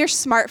app on your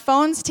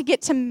smartphones to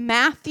get to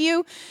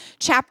Matthew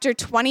chapter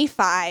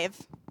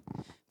 25,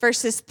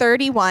 verses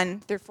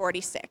 31 through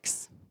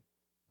 46.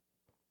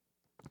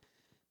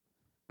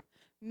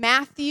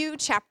 Matthew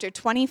chapter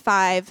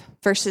 25,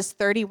 verses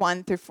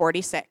 31 through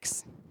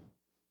 46.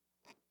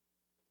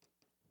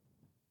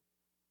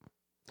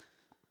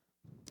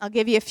 I'll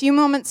give you a few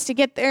moments to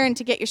get there and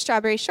to get your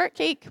strawberry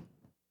shortcake.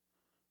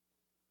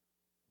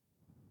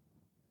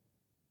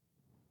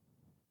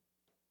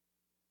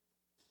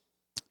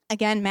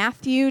 Again,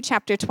 Matthew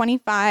chapter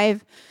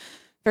 25,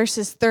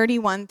 verses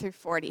 31 through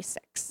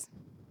 46.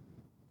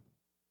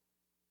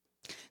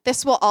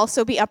 This will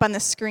also be up on the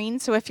screen,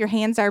 so if your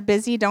hands are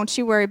busy, don't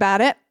you worry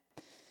about it.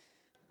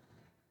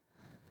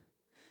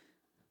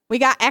 We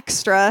got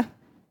extra.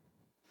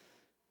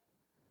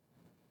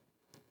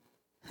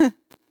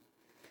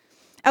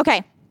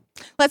 Okay,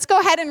 let's go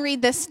ahead and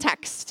read this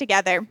text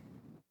together.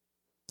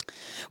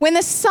 When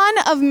the Son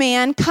of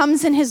Man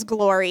comes in his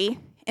glory,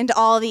 and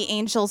all the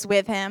angels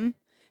with him,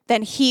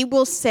 then he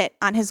will sit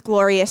on his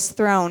glorious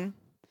throne.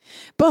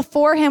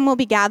 Before him will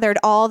be gathered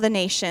all the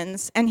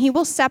nations, and he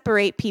will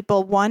separate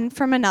people one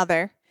from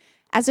another,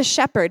 as a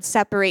shepherd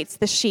separates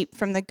the sheep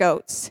from the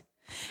goats.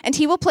 And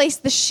he will place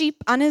the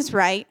sheep on his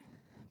right,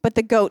 but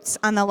the goats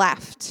on the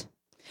left.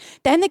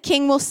 Then the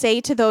king will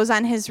say to those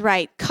on his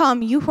right,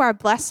 "Come, you who are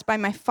blessed by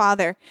my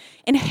Father,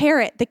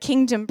 inherit the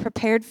kingdom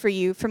prepared for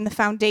you from the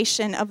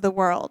foundation of the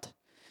world.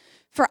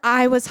 For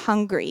I was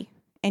hungry,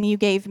 and you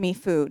gave me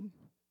food.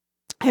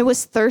 I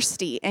was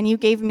thirsty, and you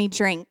gave me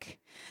drink.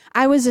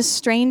 I was a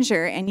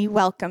stranger, and you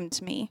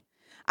welcomed me.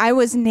 I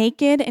was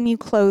naked, and you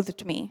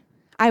clothed me.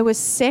 I was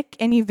sick,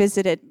 and you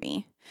visited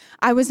me.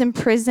 I was in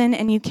prison,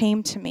 and you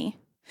came to me."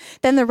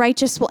 Then the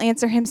righteous will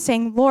answer him,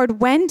 saying,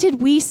 "Lord, when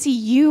did we see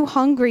you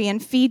hungry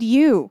and feed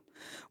you,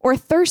 or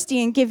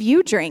thirsty and give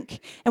you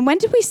drink? And when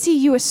did we see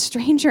you a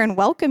stranger and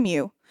welcome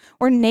you,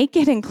 or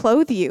naked and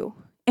clothe you?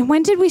 And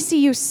when did we see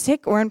you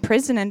sick or in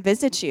prison and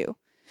visit you?"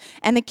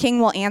 And the king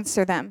will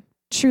answer them,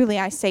 "Truly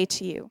I say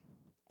to you,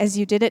 as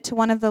you did it to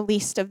one of the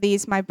least of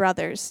these my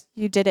brothers,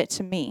 you did it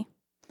to me."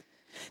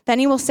 Then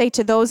he will say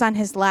to those on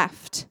his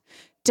left,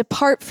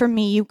 "Depart from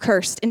me, you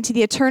cursed, into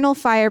the eternal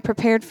fire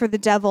prepared for the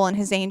devil and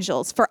his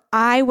angels. For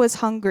I was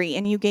hungry,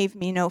 and you gave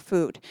me no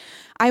food.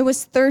 I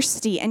was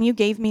thirsty, and you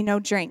gave me no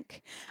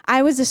drink.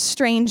 I was a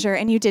stranger,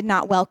 and you did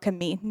not welcome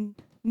me.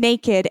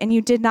 Naked, and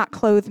you did not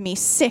clothe me.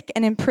 Sick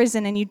and in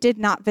prison, and you did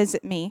not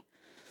visit me."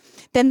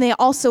 Then they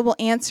also will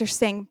answer,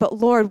 saying, "But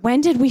Lord,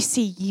 when did we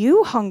see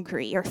you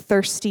hungry or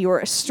thirsty or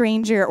a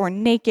stranger or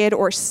naked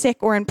or sick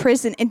or in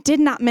prison and did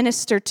not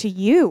minister to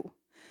you?"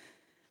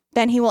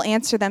 Then he will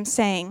answer them,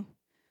 saying,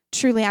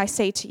 "Truly I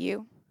say to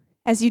you,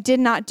 as you did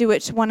not do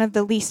it to one of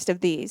the least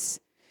of these,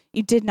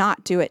 you did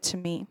not do it to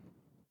me.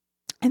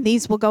 And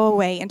these will go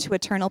away into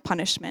eternal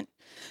punishment,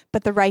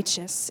 but the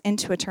righteous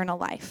into eternal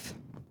life."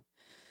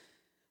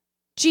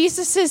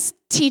 Jesus'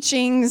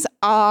 teachings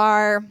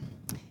are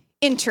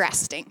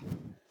interesting.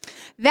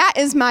 That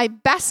is my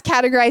best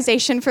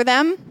categorization for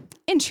them,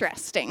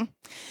 interesting.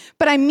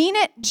 But I mean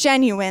it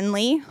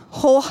genuinely,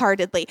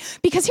 wholeheartedly.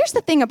 Because here's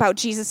the thing about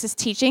Jesus'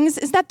 teachings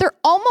is that they're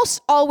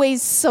almost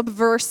always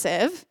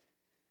subversive,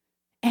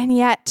 and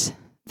yet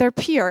they're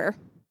pure.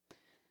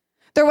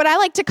 They're what I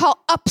like to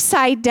call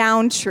upside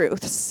down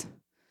truths.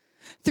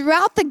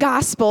 Throughout the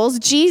Gospels,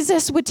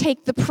 Jesus would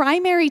take the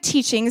primary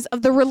teachings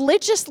of the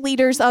religious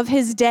leaders of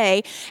his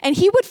day, and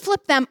he would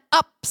flip them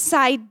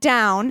upside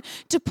down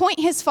to point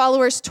his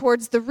followers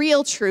towards the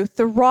real truth,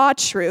 the raw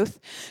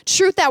truth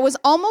that was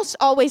almost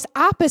always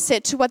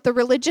opposite to what the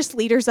religious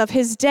leaders of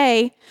his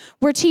day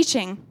were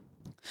teaching.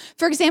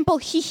 For example,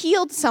 he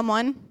healed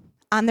someone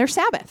on their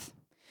Sabbath.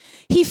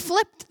 He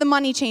flipped the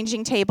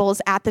money-changing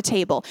tables at the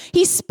table.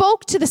 He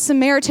spoke to the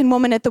Samaritan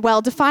woman at the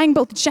well, defying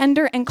both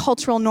gender and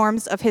cultural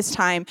norms of his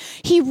time.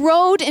 He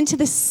rode into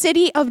the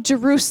city of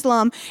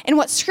Jerusalem in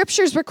what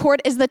scriptures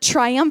record as the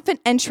triumphant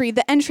entry,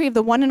 the entry of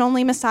the one and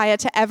only Messiah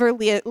to ever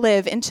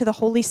live into the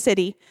holy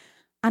city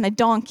on a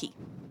donkey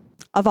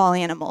of all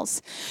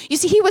animals. You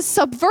see, he was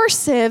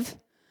subversive,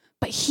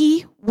 but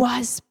he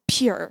was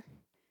pure.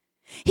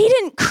 He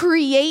didn't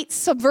create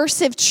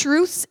subversive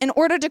truths in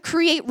order to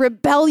create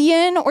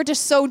rebellion or to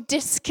sow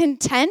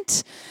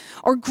discontent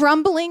or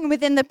grumbling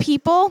within the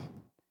people.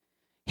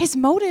 His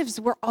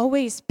motives were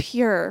always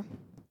pure.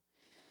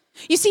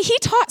 You see, he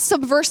taught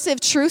subversive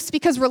truths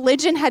because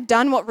religion had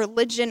done what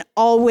religion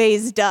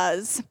always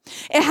does.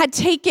 It had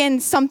taken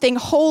something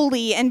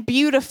holy and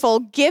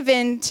beautiful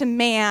given to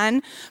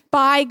man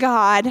by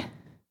God,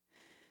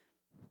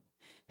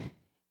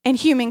 and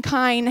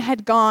humankind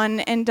had gone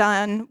and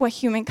done what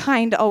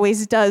humankind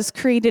always does,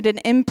 created an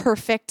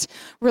imperfect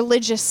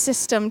religious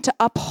system to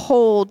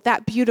uphold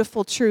that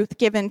beautiful truth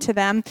given to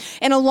them.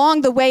 And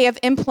along the way of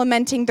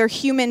implementing their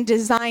human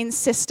design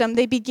system,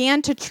 they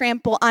began to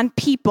trample on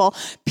people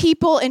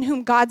in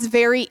whom God's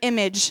very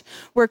image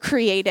were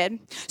created.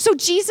 So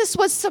Jesus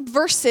was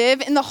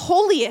subversive in the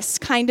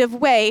holiest kind of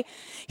way.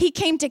 He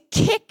came to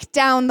kick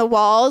down the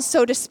walls,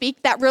 so to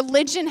speak, that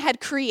religion had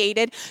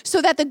created so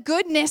that the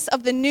goodness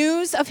of the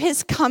news of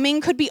his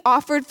coming could be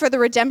offered for the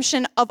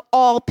redemption of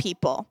all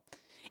people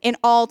in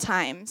all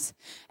times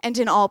and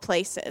in all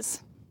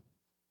places.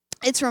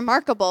 It's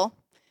remarkable,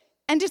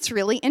 and it's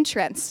really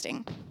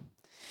interesting.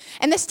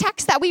 And this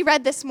text that we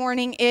read this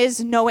morning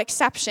is no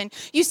exception.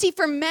 You see,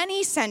 for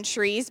many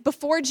centuries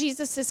before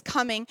Jesus'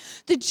 coming,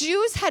 the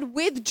Jews had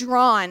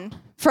withdrawn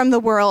from the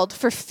world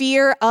for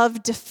fear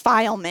of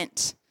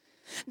defilement.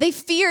 They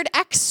feared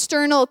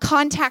external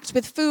contact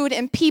with food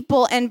and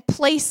people and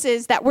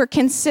places that were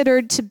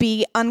considered to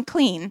be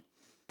unclean.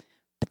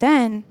 But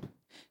then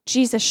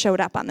Jesus showed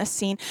up on the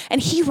scene,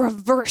 and he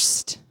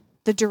reversed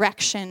the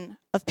direction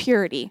of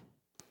purity.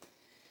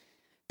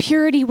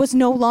 Purity was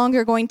no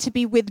longer going to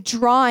be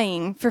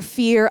withdrawing for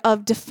fear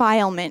of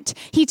defilement.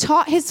 He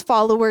taught his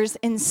followers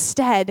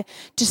instead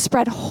to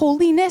spread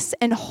holiness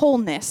and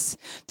wholeness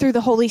through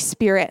the Holy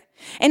Spirit.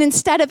 And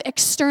instead of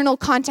external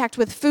contact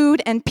with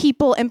food and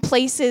people and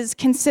places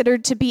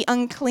considered to be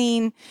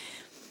unclean,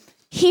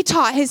 he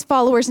taught his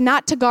followers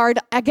not to guard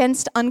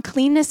against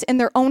uncleanness in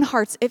their own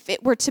hearts if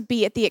it were to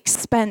be at the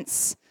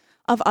expense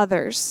of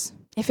others,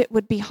 if it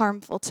would be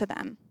harmful to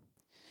them.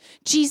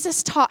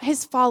 Jesus taught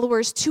his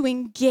followers to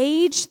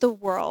engage the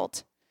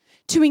world,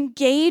 to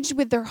engage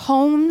with their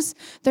homes,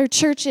 their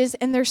churches,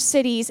 and their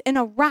cities in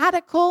a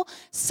radical,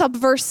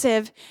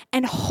 subversive,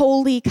 and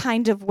holy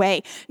kind of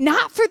way.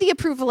 Not for the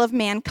approval of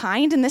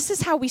mankind, and this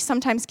is how we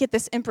sometimes get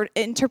this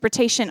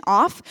interpretation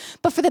off,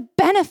 but for the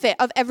benefit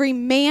of every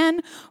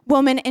man,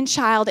 woman, and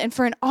child, and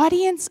for an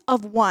audience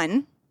of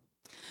one,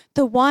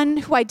 the one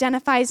who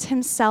identifies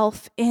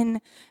himself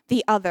in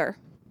the other.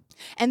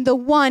 And the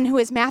one who,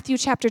 as Matthew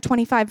chapter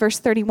 25, verse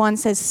 31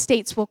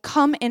 states, will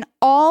come in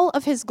all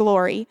of his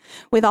glory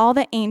with all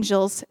the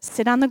angels,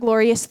 sit on the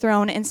glorious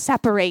throne, and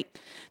separate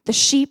the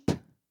sheep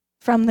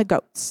from the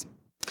goats.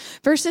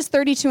 Verses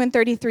 32 and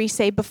 33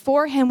 say,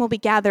 before him will be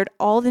gathered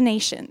all the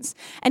nations,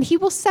 and he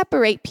will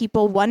separate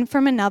people one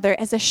from another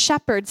as a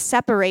shepherd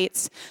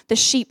separates the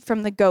sheep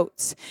from the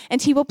goats.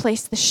 And he will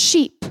place the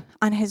sheep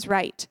on his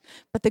right,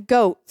 but the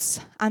goats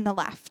on the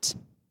left.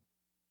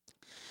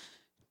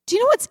 Do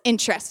you know what's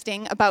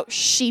interesting about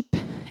sheep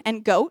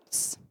and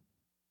goats?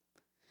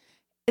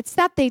 It's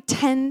that they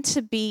tend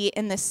to be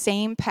in the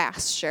same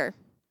pasture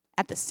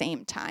at the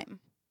same time.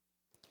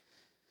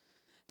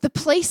 The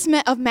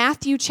placement of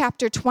Matthew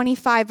chapter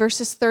 25,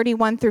 verses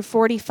 31 through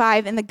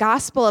 45 in the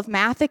Gospel of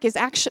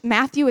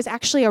Matthew is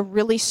actually a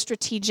really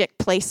strategic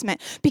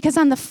placement, because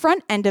on the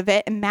front end of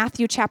it in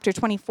Matthew chapter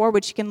 24,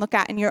 which you can look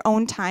at in your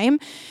own time,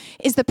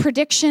 is the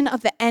prediction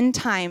of the end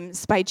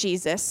times by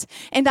Jesus.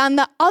 And on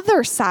the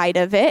other side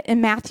of it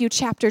in Matthew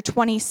chapter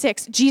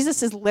 26,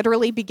 Jesus is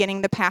literally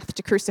beginning the path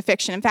to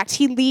crucifixion. In fact,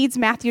 he leads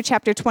Matthew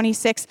chapter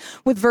 26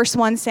 with verse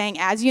 1 saying,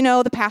 as you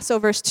know, the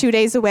Passover is 2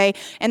 days away,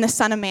 and the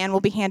Son of Man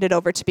will be handed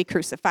over to be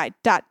crucified,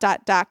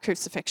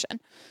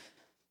 crucifixion.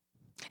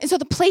 And so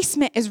the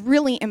placement is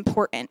really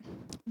important.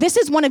 This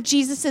is one of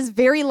Jesus'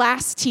 very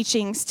last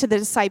teachings to the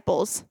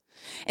disciples.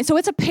 And so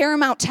it's a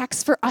paramount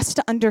text for us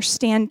to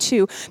understand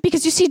too.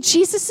 Because you see,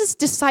 Jesus'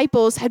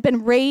 disciples had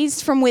been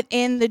raised from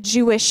within the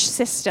Jewish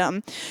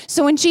system.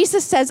 So when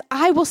Jesus says,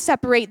 I will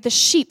separate the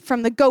sheep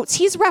from the goats,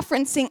 he's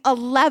referencing a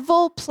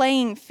level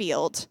playing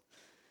field.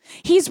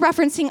 He's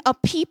referencing a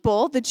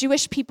people, the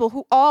Jewish people,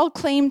 who all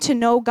claim to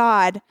know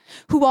God,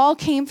 who all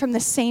came from the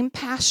same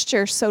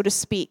pasture, so to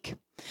speak.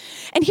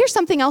 And here's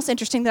something else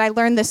interesting that I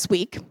learned this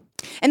week.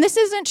 And this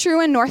isn't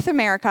true in North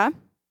America.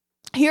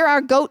 Here,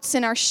 our goats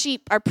and our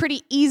sheep are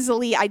pretty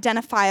easily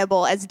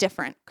identifiable as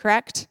different,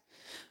 correct?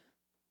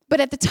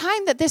 But at the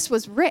time that this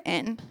was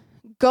written,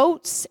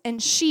 goats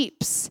and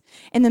sheep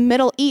in the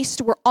Middle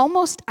East were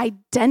almost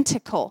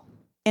identical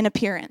in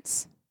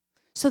appearance.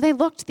 So they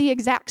looked the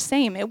exact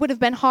same. It would have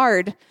been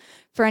hard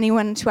for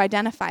anyone to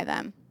identify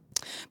them.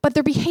 But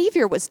their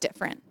behavior was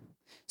different.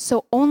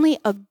 So only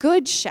a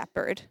good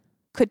shepherd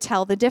could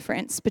tell the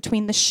difference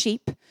between the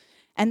sheep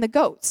and the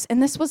goats.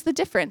 And this was the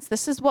difference.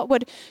 This is what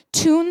would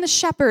tune the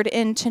shepherd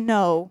in to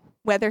know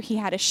whether he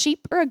had a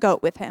sheep or a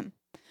goat with him.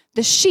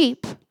 The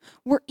sheep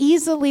were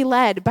easily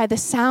led by the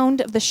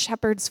sound of the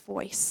shepherd's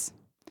voice,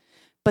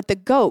 but the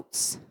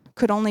goats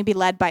could only be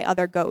led by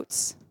other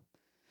goats.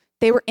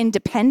 They were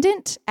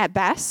independent at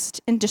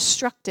best and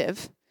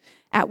destructive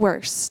at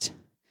worst.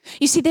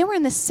 You see, they were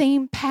in the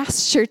same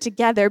pasture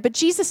together, but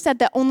Jesus said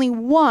that only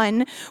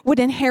one would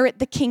inherit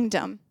the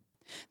kingdom,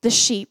 the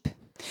sheep.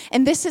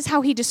 And this is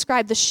how he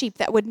described the sheep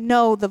that would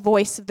know the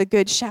voice of the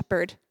good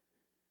shepherd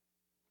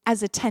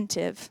as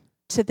attentive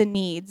to the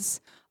needs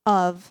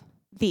of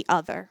the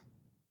other.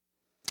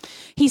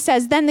 He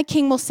says, then the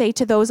king will say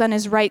to those on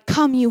his right,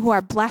 come, you who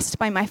are blessed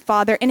by my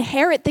Father,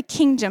 inherit the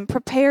kingdom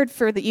prepared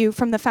for you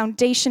from the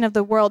foundation of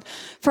the world.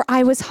 For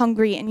I was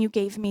hungry and you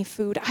gave me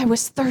food. I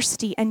was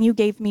thirsty and you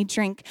gave me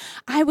drink.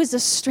 I was a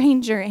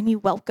stranger and you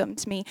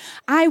welcomed me.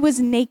 I was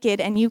naked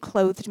and you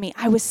clothed me.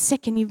 I was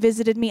sick and you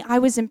visited me. I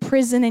was in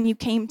prison and you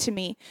came to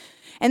me.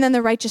 And then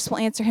the righteous will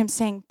answer him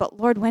saying, but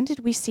Lord, when did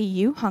we see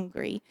you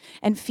hungry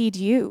and feed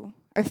you,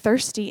 or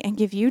thirsty and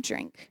give you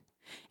drink?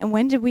 And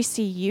when did we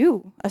see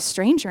you, a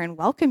stranger, and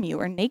welcome you,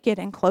 or naked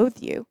and clothe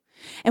you?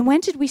 And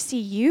when did we see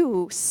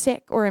you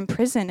sick or in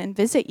prison and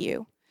visit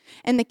you?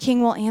 And the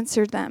king will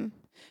answer them,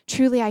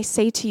 truly I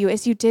say to you,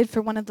 as you did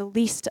for one of the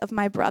least of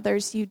my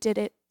brothers, you did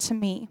it to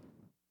me.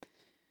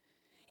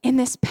 In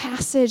this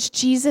passage,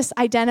 Jesus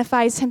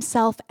identifies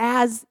himself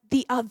as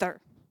the other.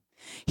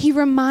 He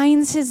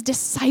reminds his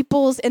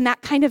disciples in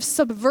that kind of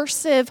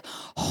subversive,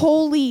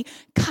 holy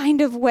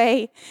kind of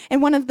way.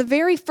 And one of the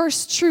very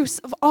first truths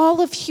of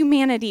all of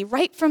humanity,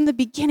 right from the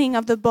beginning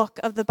of the book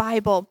of the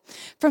Bible,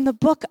 from the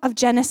book of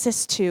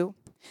Genesis 2,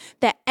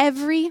 that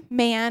every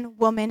man,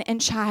 woman,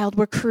 and child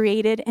were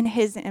created in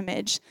his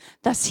image.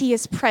 Thus, he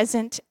is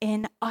present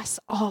in us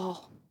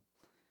all.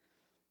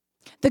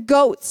 The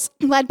goats,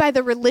 led by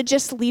the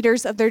religious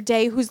leaders of their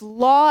day, whose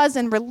laws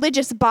and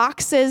religious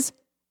boxes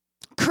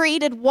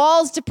created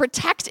walls to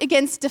protect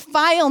against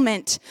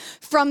defilement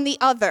from the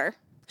other,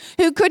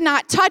 who could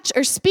not touch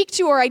or speak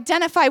to or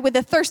identify with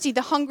the thirsty,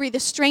 the hungry, the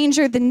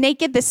stranger, the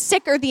naked, the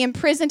sick, or the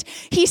imprisoned.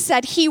 He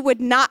said he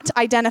would not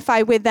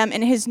identify with them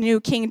in his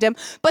new kingdom.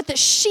 But the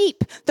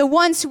sheep, the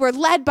ones who were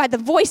led by the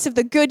voice of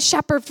the good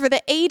shepherd for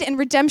the aid and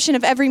redemption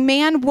of every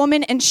man,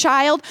 woman, and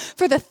child,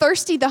 for the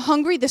thirsty, the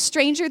hungry, the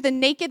stranger, the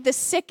naked, the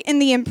sick,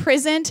 and the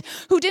imprisoned,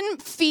 who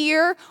didn't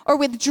fear or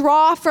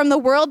withdraw from the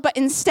world, but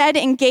instead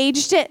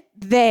engaged it,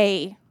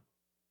 they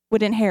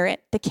would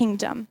inherit the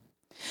kingdom.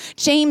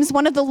 James,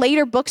 one of the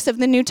later books of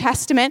the New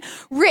Testament,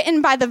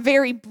 written by the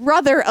very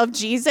brother of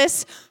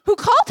Jesus, who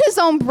called his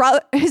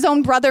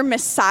own brother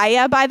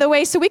Messiah, by the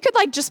way. So we could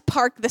just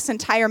park this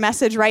entire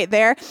message right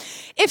there.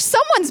 If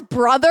someone's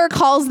brother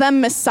calls them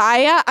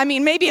Messiah, I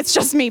mean, maybe it's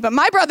just me, but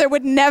my brother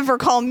would never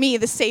call me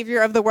the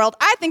savior of the world.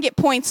 I think it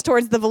points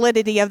towards the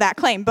validity of that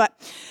claim. But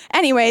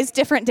anyways,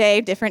 different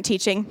day, different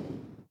teaching.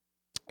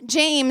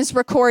 James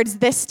records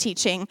this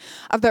teaching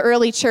of the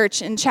early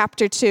church in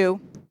chapter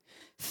 2.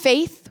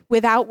 Faith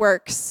without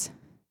works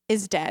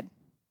is dead.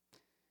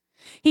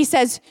 He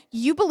says,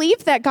 you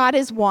believe that God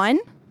is one?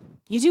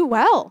 You do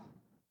well.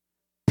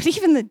 But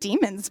even the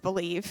demons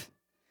believe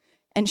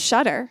and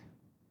shudder.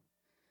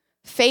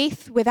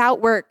 Faith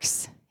without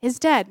works is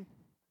dead.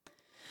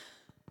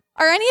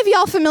 Are any of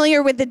y'all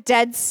familiar with the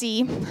Dead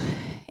Sea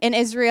in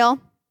Israel?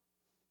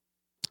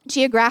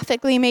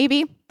 Geographically,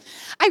 maybe?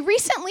 I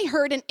recently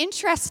heard an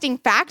interesting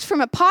fact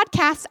from a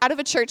podcast out of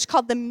a church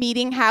called the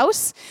Meeting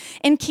House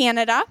in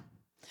Canada.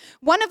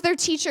 One of their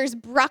teachers,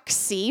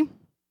 Bruxy,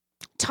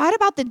 taught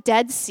about the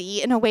Dead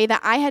Sea in a way that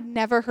I had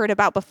never heard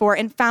about before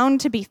and found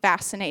to be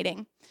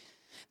fascinating.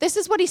 This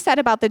is what he said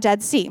about the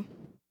Dead Sea.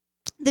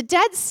 The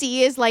Dead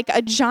Sea is like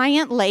a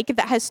giant lake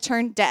that has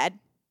turned dead,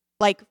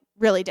 like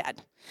really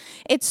dead.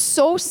 It's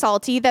so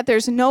salty that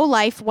there's no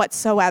life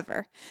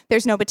whatsoever.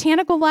 There's no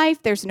botanical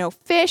life, there's no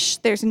fish,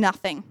 there's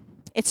nothing.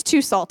 It's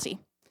too salty.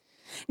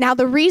 Now,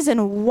 the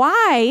reason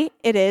why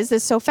it is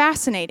so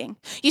fascinating.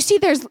 You see,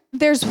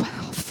 there's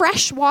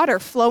fresh water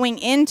flowing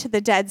into the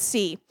Dead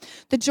Sea.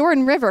 The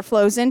Jordan River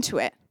flows into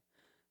it.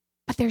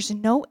 But there's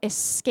no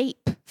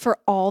escape for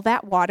all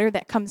that water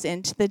that comes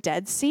into the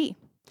Dead Sea.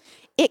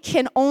 It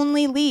can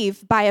only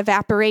leave by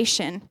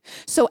evaporation.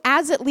 So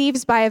as it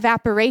leaves by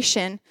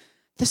evaporation,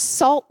 the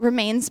salt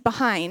remains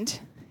behind,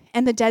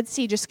 and the Dead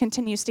Sea just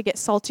continues to get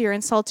saltier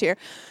and saltier,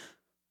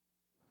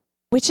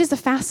 which is a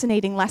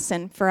fascinating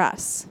lesson for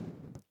us.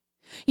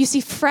 You see,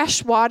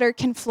 fresh water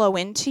can flow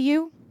into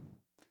you,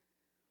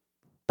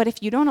 but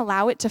if you don't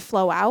allow it to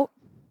flow out,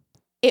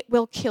 it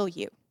will kill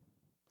you.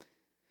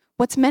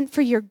 What's meant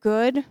for your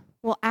good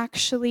will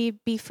actually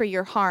be for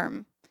your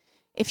harm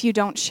if you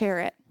don't share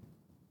it.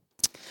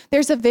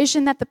 There's a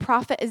vision that the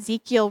prophet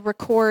Ezekiel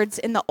records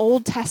in the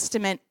Old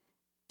Testament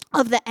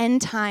of the end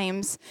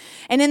times.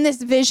 And in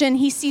this vision,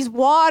 he sees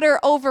water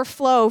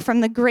overflow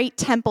from the great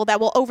temple that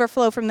will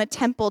overflow from the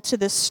temple to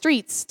the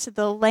streets, to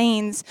the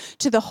lanes,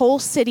 to the whole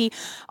city,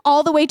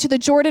 all the way to the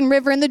Jordan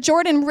River. And the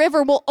Jordan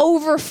River will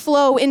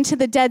overflow into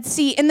the Dead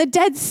Sea. And the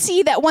Dead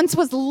Sea that once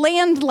was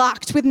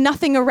landlocked with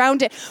nothing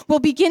around it will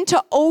begin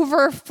to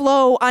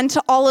overflow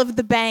onto all of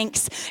the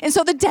banks. And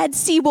so the Dead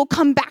Sea will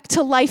come back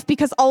to life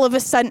because all of a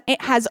sudden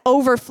it has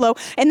overflow.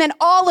 And then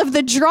all of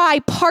the dry,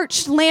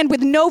 parched land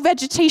with no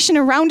vegetation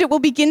around it will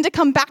begin to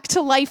come back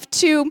to life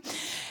too,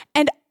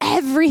 and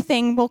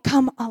everything will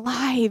come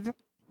alive.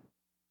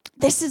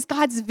 This is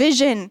God's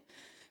vision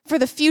for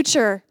the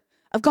future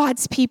of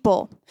God's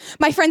people.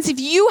 My friends, if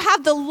you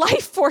have the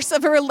life force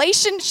of a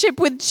relationship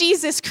with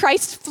Jesus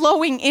Christ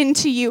flowing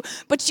into you,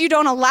 but you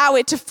don't allow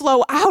it to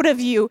flow out of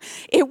you,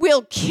 it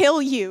will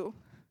kill you.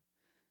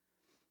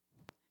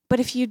 But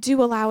if you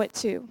do allow it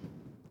to,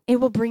 it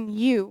will bring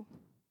you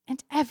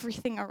and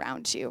everything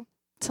around you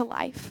to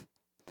life.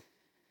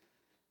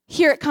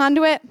 Here at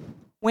Conduit,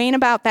 we ain't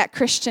about that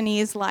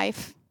Christianese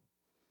life.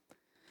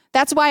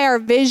 That's why our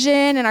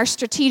vision and our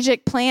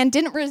strategic plan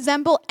didn't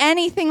resemble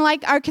anything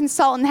like our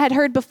consultant had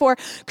heard before,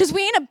 because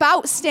we ain't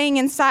about staying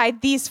inside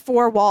these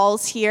four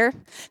walls here.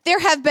 There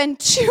have been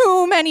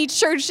too many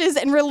churches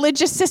and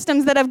religious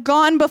systems that have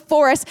gone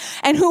before us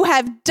and who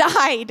have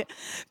died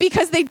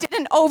because they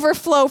didn't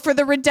overflow for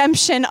the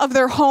redemption of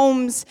their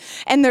homes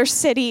and their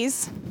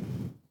cities.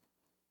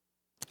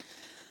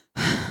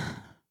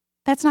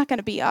 That's not going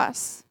to be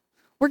us.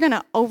 We're going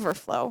to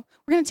overflow.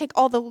 We're going to take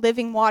all the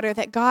living water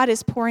that God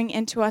is pouring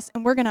into us,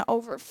 and we're going to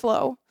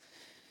overflow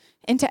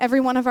into every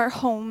one of our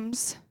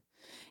homes,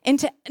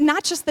 into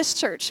not just this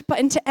church, but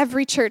into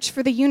every church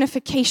for the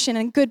unification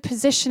and good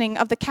positioning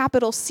of the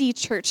capital C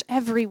church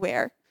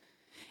everywhere,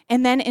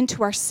 and then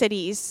into our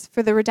cities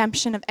for the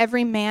redemption of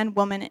every man,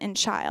 woman, and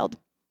child.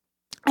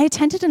 I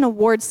attended an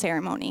award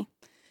ceremony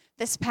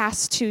this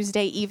past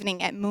Tuesday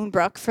evening at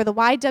Moonbrook for the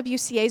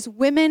YWCA's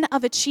Women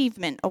of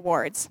Achievement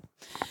Awards.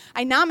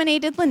 I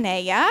nominated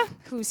Linnea,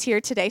 who's here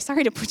today.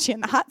 Sorry to put you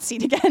in the hot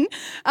seat again.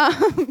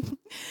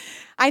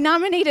 I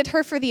nominated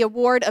her for the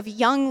award of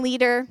Young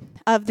Leader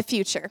of the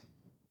Future,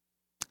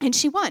 and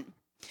she won.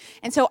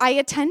 And so I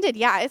attended.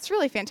 Yeah, it's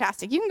really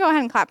fantastic. You can go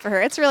ahead and clap for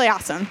her. It's really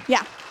awesome.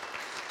 Yeah,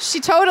 she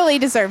totally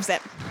deserves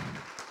it.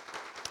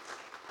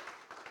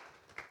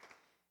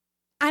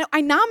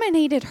 I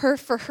nominated her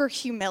for her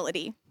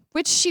humility,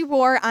 which she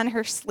wore on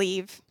her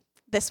sleeve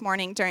this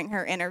morning during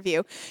her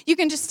interview. You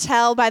can just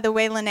tell by the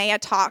way Linnea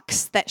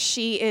talks that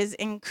she is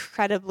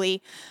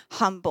incredibly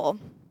humble.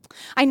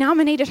 I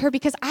nominated her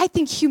because I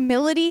think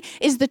humility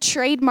is the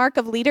trademark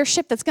of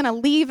leadership that's going to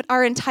lead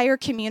our entire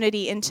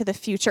community into the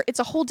future. It's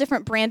a whole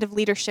different brand of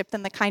leadership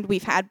than the kind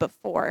we've had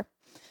before.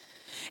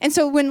 And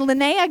so when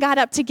Linnea got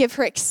up to give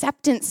her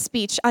acceptance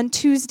speech on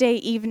Tuesday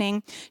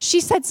evening,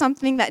 she said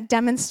something that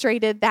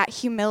demonstrated that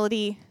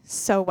humility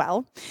so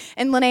well.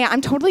 And Linnea,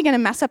 I'm totally going to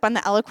mess up on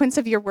the eloquence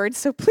of your words,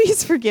 so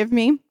please forgive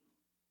me.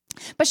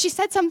 But she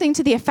said something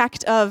to the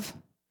effect of,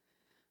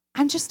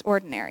 I'm just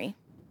ordinary.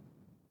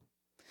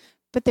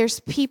 But there's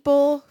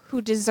people who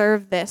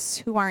deserve this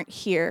who aren't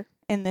here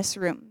in this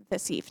room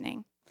this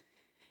evening.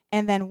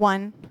 And then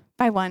one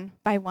by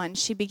one,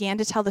 she began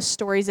to tell the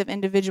stories of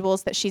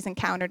individuals that she's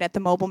encountered at the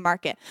mobile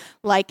market,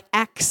 like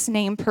X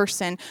named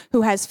person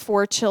who has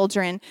 4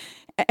 children,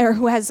 or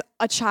who has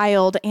a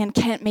child and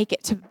can't make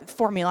it to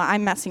formula.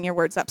 I'm messing your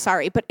words up,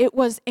 sorry. But it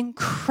was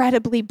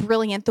incredibly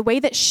brilliant, the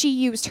way that she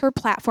used her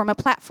platform, a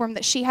platform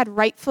that she had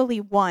rightfully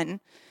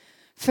won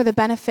for the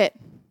benefit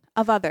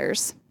of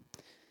others.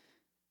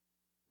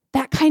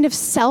 That kind of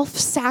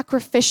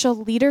self-sacrificial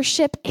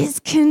leadership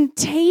is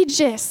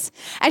contagious.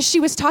 As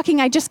she was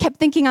talking, I just kept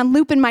thinking on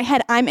loop in my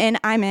head, I'm in,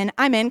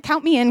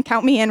 count me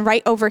in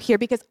right over here,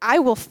 because I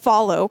will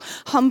follow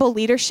humble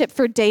leadership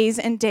for days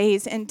and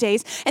days and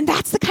days. And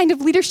that's the kind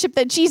of leadership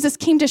that Jesus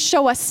came to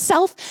show us,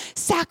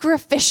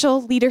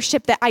 self-sacrificial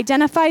leadership that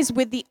identifies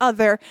with the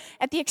other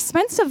at the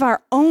expense of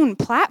our own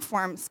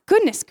platforms.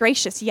 Goodness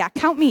gracious, yeah,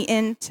 count me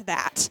into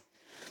that.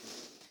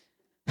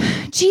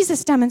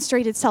 Jesus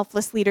demonstrated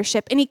selfless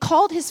leadership, and he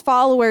called his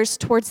followers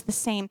towards the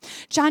same.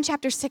 John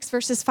chapter 6,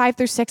 verses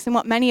 5-6, and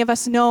what many of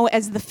us know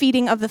as the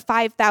feeding of the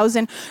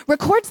 5,000,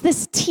 records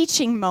this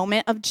teaching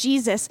moment of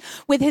Jesus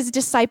with his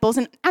disciples.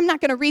 And I'm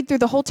not going to read through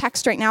the whole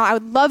text right now. I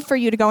would love for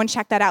you to go and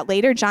check that out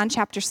later, John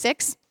chapter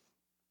 6.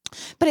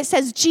 But it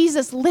says,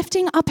 Jesus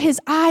lifting up his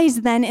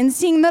eyes then and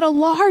seeing that a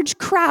large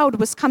crowd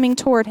was coming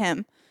toward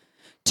him,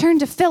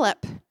 turned to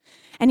Philip,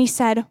 and he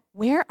said,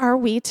 where are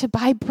we to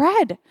buy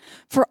bread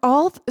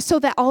so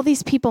that all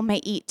these people may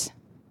eat?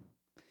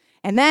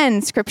 And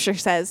then scripture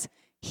says,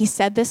 he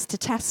said this to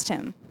test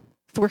him,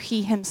 for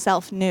he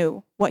himself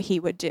knew what he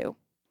would do.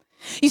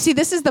 You see,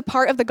 this is the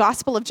part of the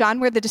Gospel of John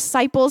where the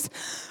disciples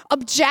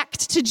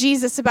object to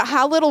Jesus about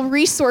how little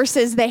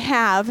resources they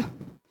have.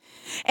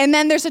 And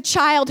then there's a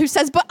child who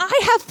says, but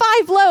I have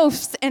 5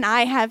 loaves and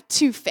I have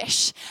 2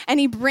 fish. And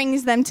he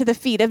brings them to the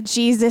feet of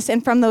Jesus.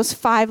 And from those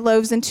 5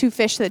 loaves and 2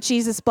 fish that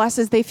Jesus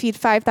blesses, they feed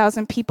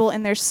 5,000 people,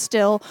 and there's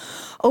still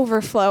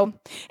overflow.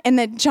 And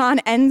then John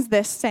ends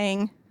this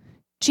saying,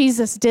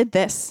 Jesus did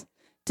this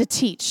to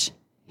teach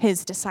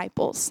his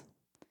disciples.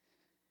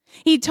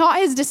 He taught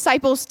his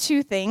disciples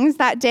 2 things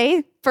that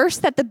day.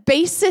 First, that the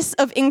basis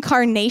of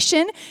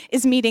incarnation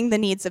is meeting the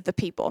needs of the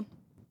people.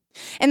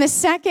 And the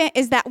second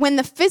is that when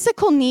the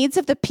physical needs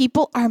of the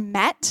people are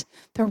met,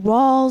 their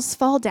walls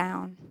fall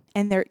down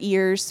and their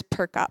ears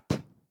perk up.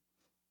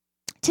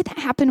 Did that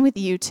happen with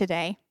you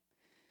today?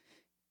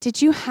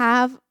 Did you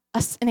have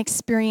an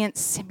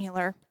experience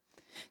similar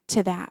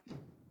to that?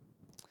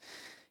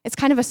 It's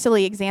kind of a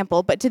silly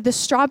example, but did the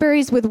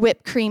strawberries with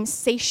whipped cream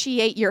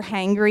satiate your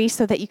hangry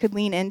so that you could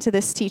lean into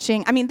this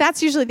teaching? I mean,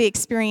 that's usually the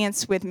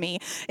experience with me,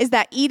 is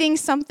that eating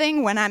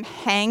something when I'm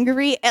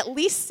hangry at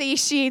least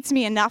satiates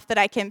me enough that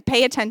I can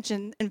pay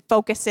attention and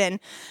focus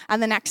in on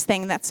the next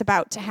thing that's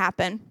about to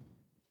happen.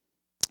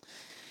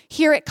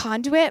 Here at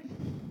Conduit,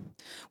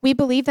 we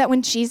believe that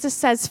when Jesus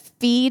says,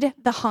 feed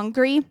the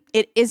hungry,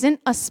 it isn't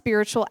a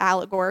spiritual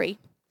allegory.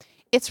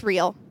 It's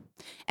real,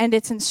 and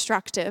it's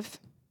instructive.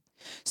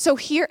 So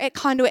here at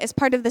Conduit, as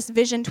part of this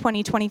Vision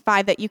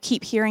 2025 that you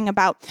keep hearing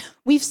about,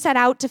 we've set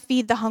out to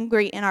feed the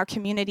hungry in our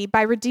community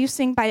by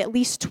reducing by at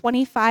least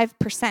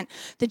 25%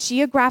 the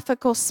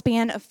geographical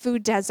span of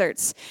food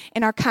deserts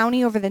in our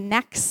county over the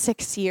next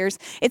 6 years.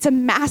 It's a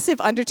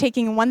massive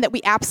undertaking, and one that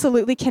we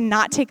absolutely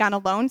cannot take on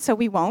alone, so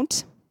we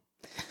won't.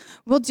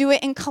 We'll do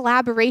it in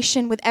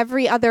collaboration with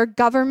every other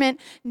government,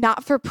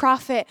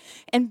 not-for-profit,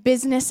 and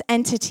business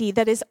entity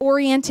that is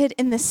oriented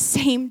in the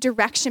same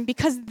direction,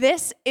 because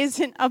this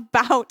isn't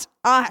about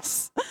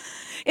us.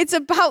 It's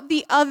about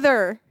the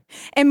other,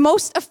 and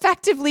most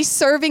effectively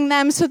serving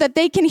them so that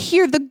they can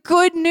hear the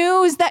good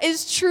news that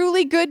is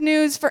truly good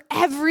news for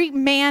every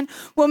man,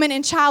 woman,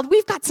 and child.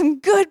 We've got some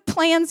good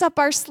plans up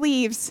our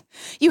sleeves.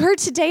 You heard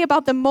today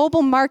about the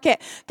mobile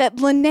market that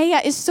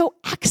Linnea is so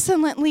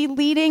excellently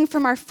leading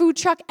from our food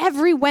truck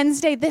every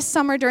Wednesday this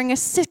summer during a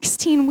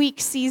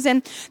 16-week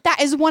season. That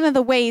is one of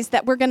the ways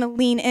that we're going to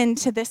lean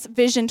into this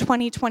Vision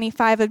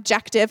 2025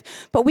 objective,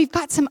 but we've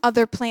got some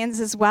other plans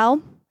as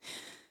well.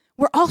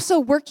 We're also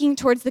working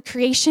towards the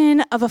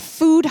creation of a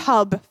food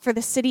hub for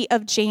the city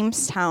of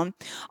Jamestown,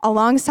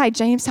 alongside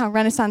Jamestown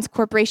Renaissance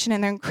Corporation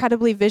and their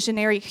incredibly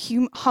visionary,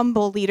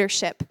 humble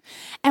leadership.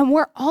 And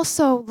we're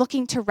also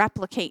looking to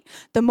replicate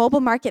the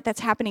mobile market that's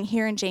happening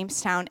here in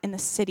Jamestown in the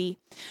city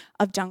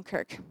of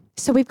Dunkirk.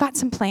 So we've got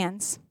some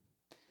plans,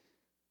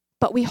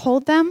 but we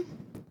hold them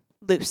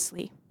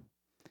loosely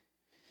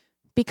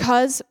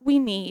because we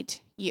need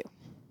you.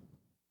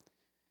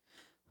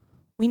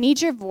 We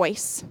need your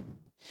voice.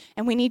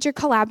 And we need your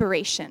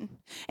collaboration.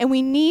 And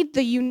we need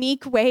the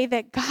unique way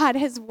that God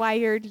has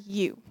wired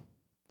you.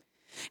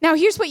 Now,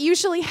 here's what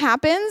usually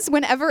happens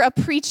whenever a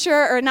preacher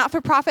or a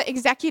not-for-profit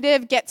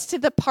executive gets to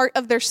the part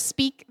of their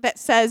speak that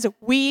says,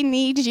 we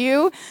need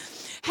you.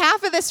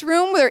 Half of this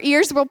room, their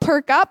ears will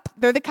perk up.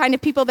 They're the kind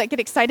of people that get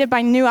excited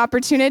by new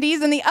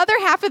opportunities. And the other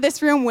half of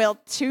this room will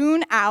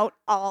tune out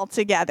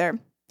altogether.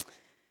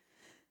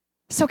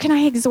 So can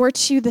I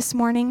exhort you this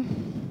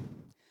morning?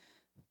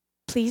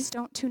 Please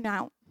don't tune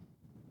out.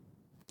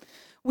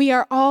 We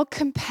are all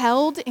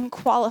compelled and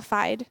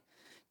qualified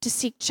to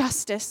seek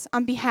justice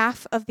on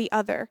behalf of the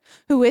other,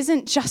 who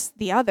isn't just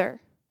the other,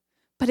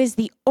 but is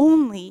the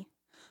only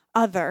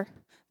other,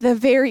 the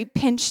very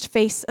pinched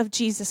face of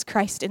Jesus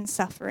Christ in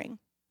suffering.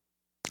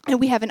 And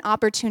we have an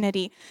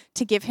opportunity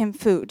to give him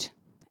food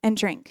and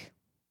drink.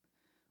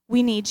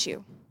 We need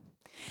you.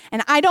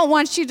 And I don't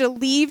want you to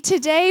leave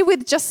today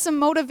with just some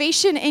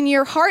motivation in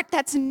your heart.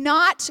 That's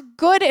not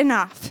good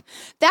enough.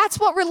 That's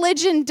what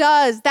religion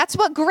does. That's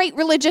what great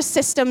religious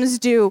systems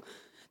do.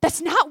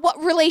 That's not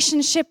what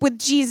relationship with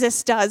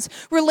Jesus does.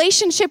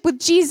 Relationship with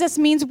Jesus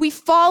means we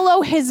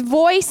follow his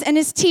voice and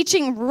his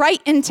teaching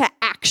right into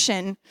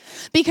action.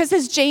 Because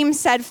as James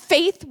said,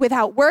 faith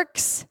without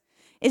works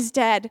is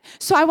dead.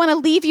 So I want to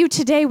leave you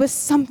today with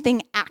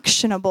something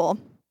actionable.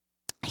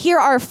 Here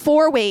are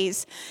 4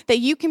 ways that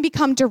you can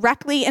become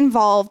directly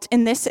involved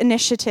in this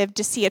initiative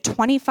to see a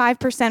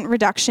 25%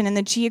 reduction in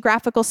the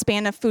geographical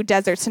span of food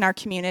deserts in our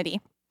community.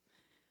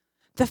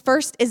 The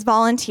first is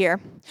volunteer.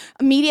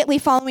 Immediately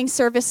following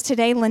service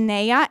today,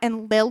 Linnea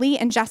and Lily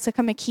and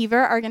Jessica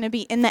McKeever are going to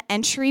be in the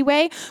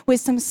entryway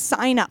with some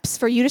sign-ups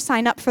for you to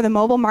sign up for the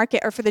mobile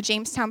market or for the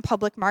Jamestown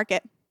Public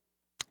Market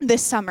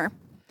this summer.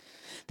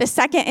 The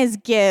second is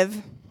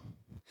give.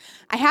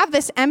 I have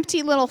this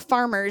empty little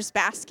farmer's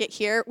basket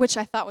here, which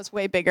I thought was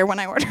way bigger when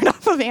I ordered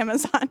off of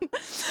Amazon.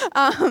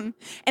 And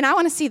I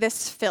want to see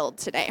this filled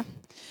today.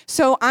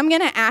 So I'm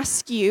going to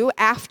ask you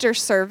after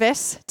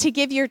service to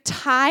give your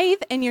tithe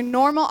and your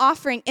normal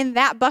offering in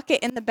that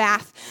bucket in the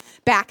back.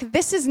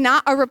 This is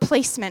not a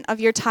replacement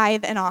of your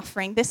tithe and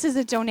offering. This is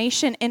a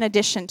donation in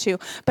addition to.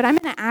 But I'm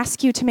going to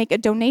ask you to make a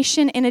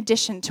donation in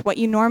addition to what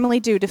you normally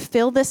do to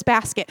fill this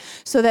basket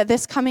so that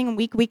this coming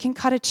week we can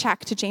cut a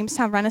check to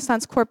Jamestown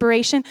Renaissance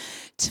Corporation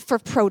for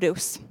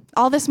produce.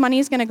 All this money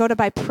is going to go to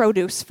buy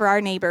produce for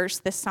our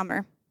neighbors this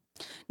summer.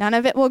 None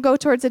of it will go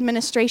towards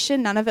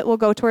administration. None of it will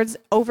go towards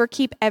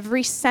overkeep.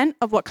 Every cent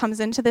of what comes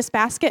into this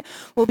basket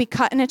will be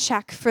cut in a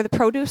check for the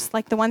produce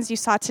like the ones you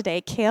saw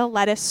today: kale,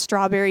 lettuce,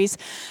 strawberries,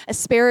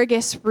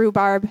 asparagus,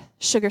 rhubarb,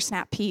 sugar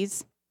snap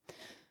peas.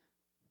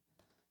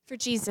 For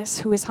Jesus,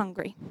 who is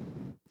hungry.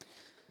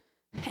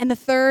 And the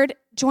third,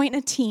 join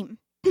a team.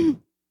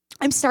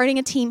 I'm starting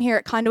a team here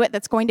at Conduit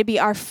that's going to be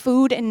our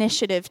food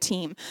initiative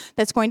team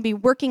that's going to be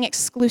working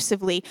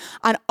exclusively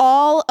on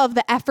all of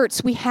the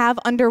efforts we have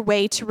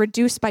underway to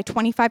reduce by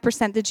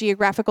 25% the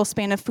geographical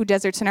span of food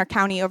deserts in our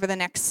county over the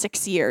next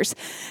 6 years.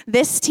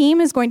 This team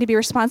is going to be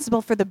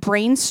responsible for the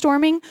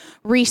brainstorming,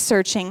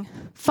 researching,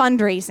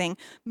 fundraising,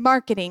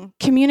 marketing,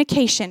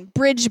 communication,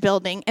 bridge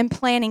building, and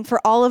planning for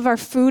all of our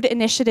food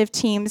initiative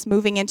teams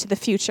moving into the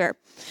future,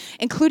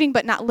 including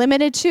but not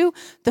limited to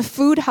the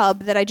food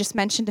hub that I just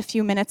mentioned a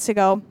few minutes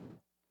ago,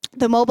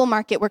 the mobile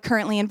market we're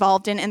currently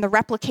involved in, and the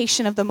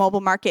replication of the mobile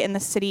market in the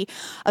city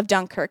of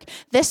Dunkirk.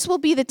 This will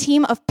be the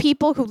team of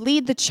people who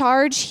lead the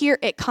charge here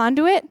at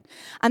Conduit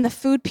on the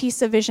food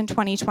piece of Vision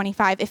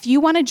 2025. If you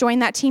want to join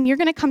that team, you're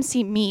going to come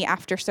see me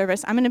after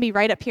service. I'm going to be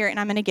right up here, and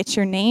I'm going to get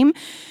your name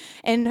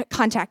and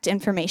contact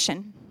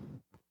information.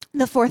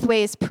 The fourth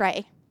way is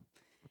pray.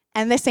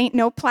 And this ain't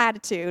no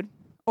platitude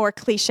or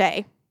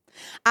cliche.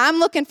 I'm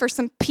looking for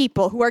some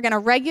people who are going to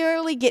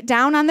regularly get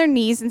down on their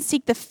knees and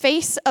seek the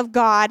face of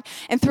God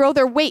and throw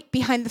their weight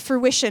behind the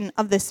fruition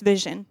of this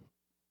vision.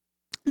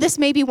 This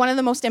may be one of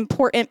the most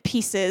important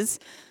pieces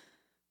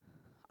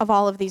of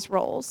all of these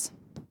roles.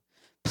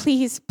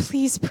 Please,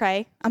 please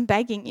pray, I'm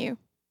begging you,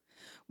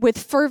 with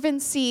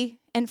fervency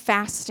and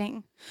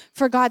fasting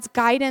for God's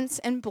guidance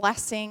and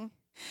blessing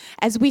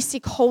as we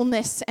seek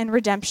wholeness and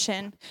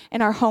redemption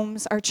in our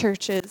homes, our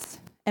churches,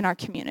 and our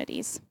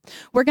communities.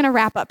 We're going to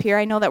wrap up here.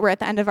 I know that we're at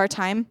the end of our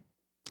time.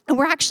 And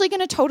we're actually going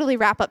to totally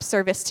wrap up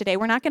service today.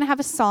 We're not going to have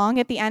a song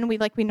at the end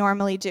like we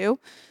normally do.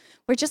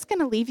 We're just going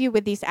to leave you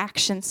with these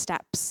action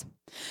steps.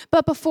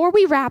 But before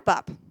we wrap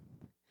up,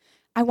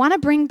 I want to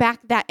bring back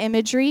that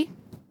imagery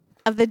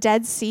of the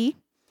Dead Sea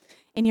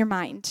in your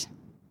mind.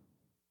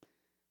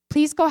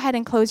 Please go ahead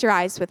and close your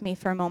eyes with me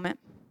for a moment.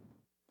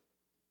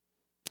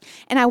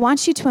 And I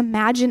want you to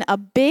imagine a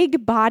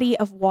big body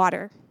of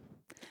water,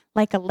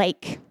 like a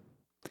lake.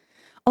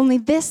 Only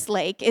this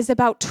lake is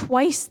about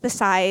twice the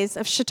size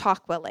of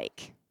Chautauqua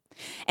Lake.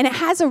 And it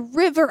has a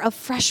river of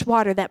fresh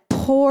water that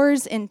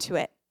pours into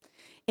it.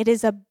 It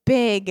is a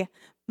big,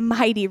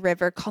 mighty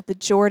river called the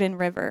Jordan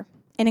River,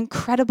 an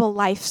incredible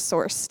life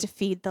source to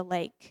feed the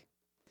lake.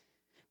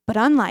 But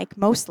unlike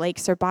most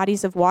lakes or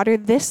bodies of water,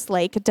 this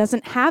lake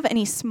doesn't have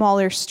any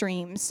smaller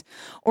streams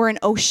or an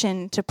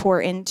ocean to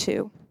pour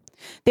into.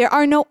 There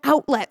are no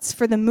outlets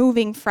for the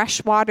moving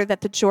fresh water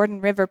that the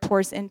Jordan River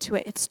pours into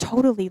it. It's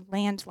totally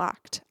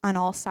landlocked on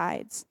all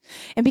sides.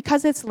 And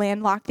because it's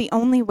landlocked, the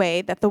only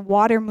way that the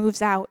water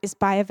moves out is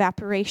by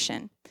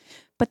evaporation.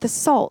 But the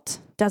salt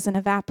doesn't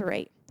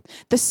evaporate.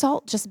 The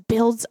salt just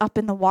builds up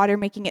in the water,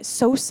 making it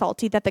so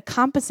salty that the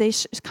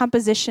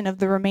composition of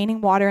the remaining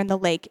water in the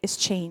lake is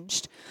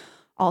changed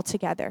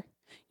altogether.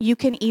 You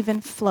can even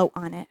float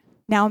on it.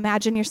 Now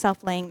imagine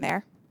yourself laying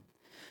there,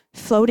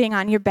 floating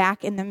on your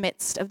back in the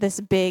midst of this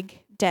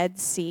big Dead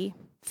Sea,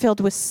 filled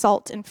with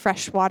salt and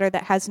fresh water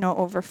that has no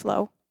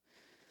overflow.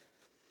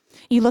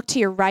 You look to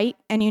your right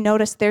and you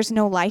notice there's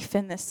no life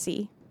in this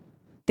sea.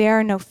 There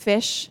are no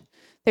fish.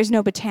 There's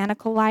no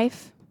botanical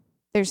life.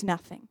 There's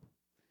nothing.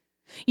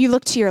 You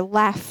look to your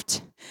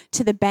left,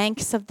 to the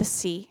banks of the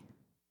sea,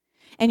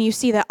 and you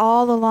see that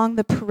all along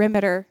the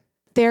perimeter,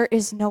 there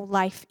is no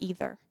life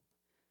either.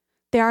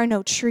 There are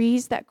no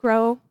trees that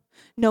grow,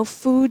 no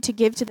food to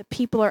give to the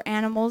people or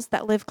animals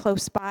that live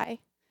close by.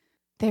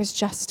 There's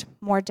just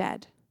more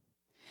dead.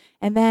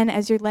 And then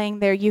as you're laying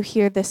there, you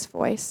hear this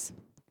voice.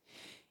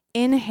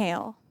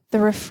 Inhale the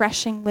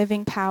refreshing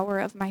living power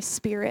of my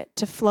spirit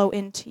to flow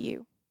into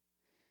you.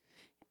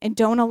 And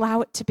don't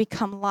allow it to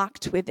become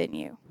locked within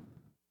you.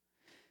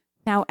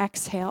 Now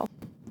exhale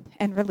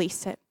and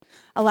release it.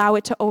 Allow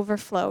it to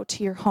overflow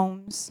to your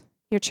homes,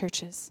 your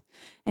churches,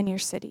 and your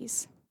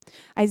cities.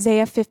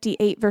 Isaiah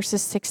 58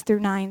 verses 6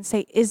 through 9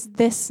 say, is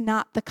this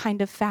not the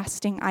kind of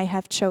fasting I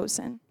have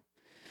chosen?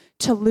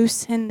 to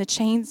loosen the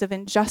chains of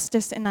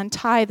injustice and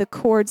untie the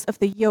cords of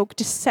the yoke,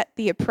 to set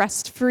the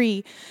oppressed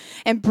free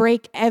and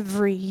break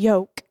every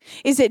yoke?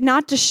 Is it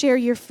not to share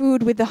your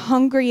food with the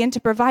hungry and to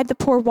provide the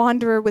poor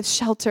wanderer with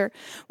shelter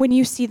when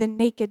you see the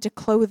naked, to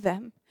clothe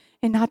them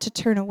and not to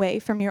turn away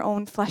from your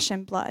own flesh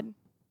and blood?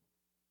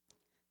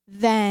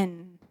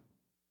 Then,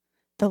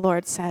 the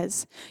Lord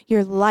says,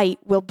 your light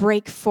will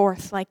break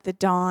forth like the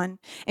dawn,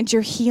 and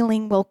your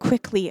healing will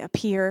quickly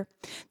appear.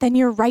 Then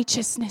your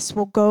righteousness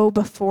will go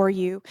before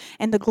you,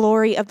 and the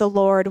glory of the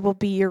Lord will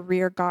be your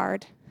rear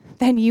guard.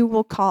 Then you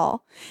will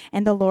call,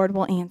 and the Lord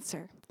will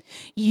answer.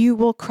 You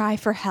will cry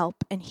for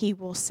help, and he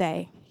will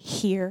say,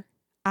 here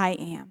I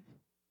am.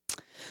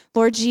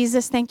 Lord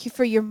Jesus, thank you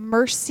for your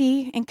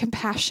mercy and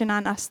compassion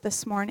on us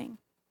this morning.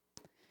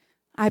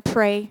 I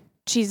pray,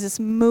 Jesus,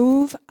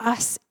 move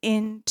us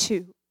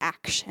into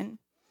action.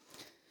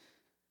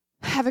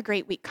 Have a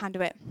great week,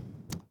 Conduit.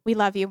 We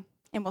love you,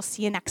 and we'll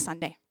see you next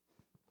Sunday.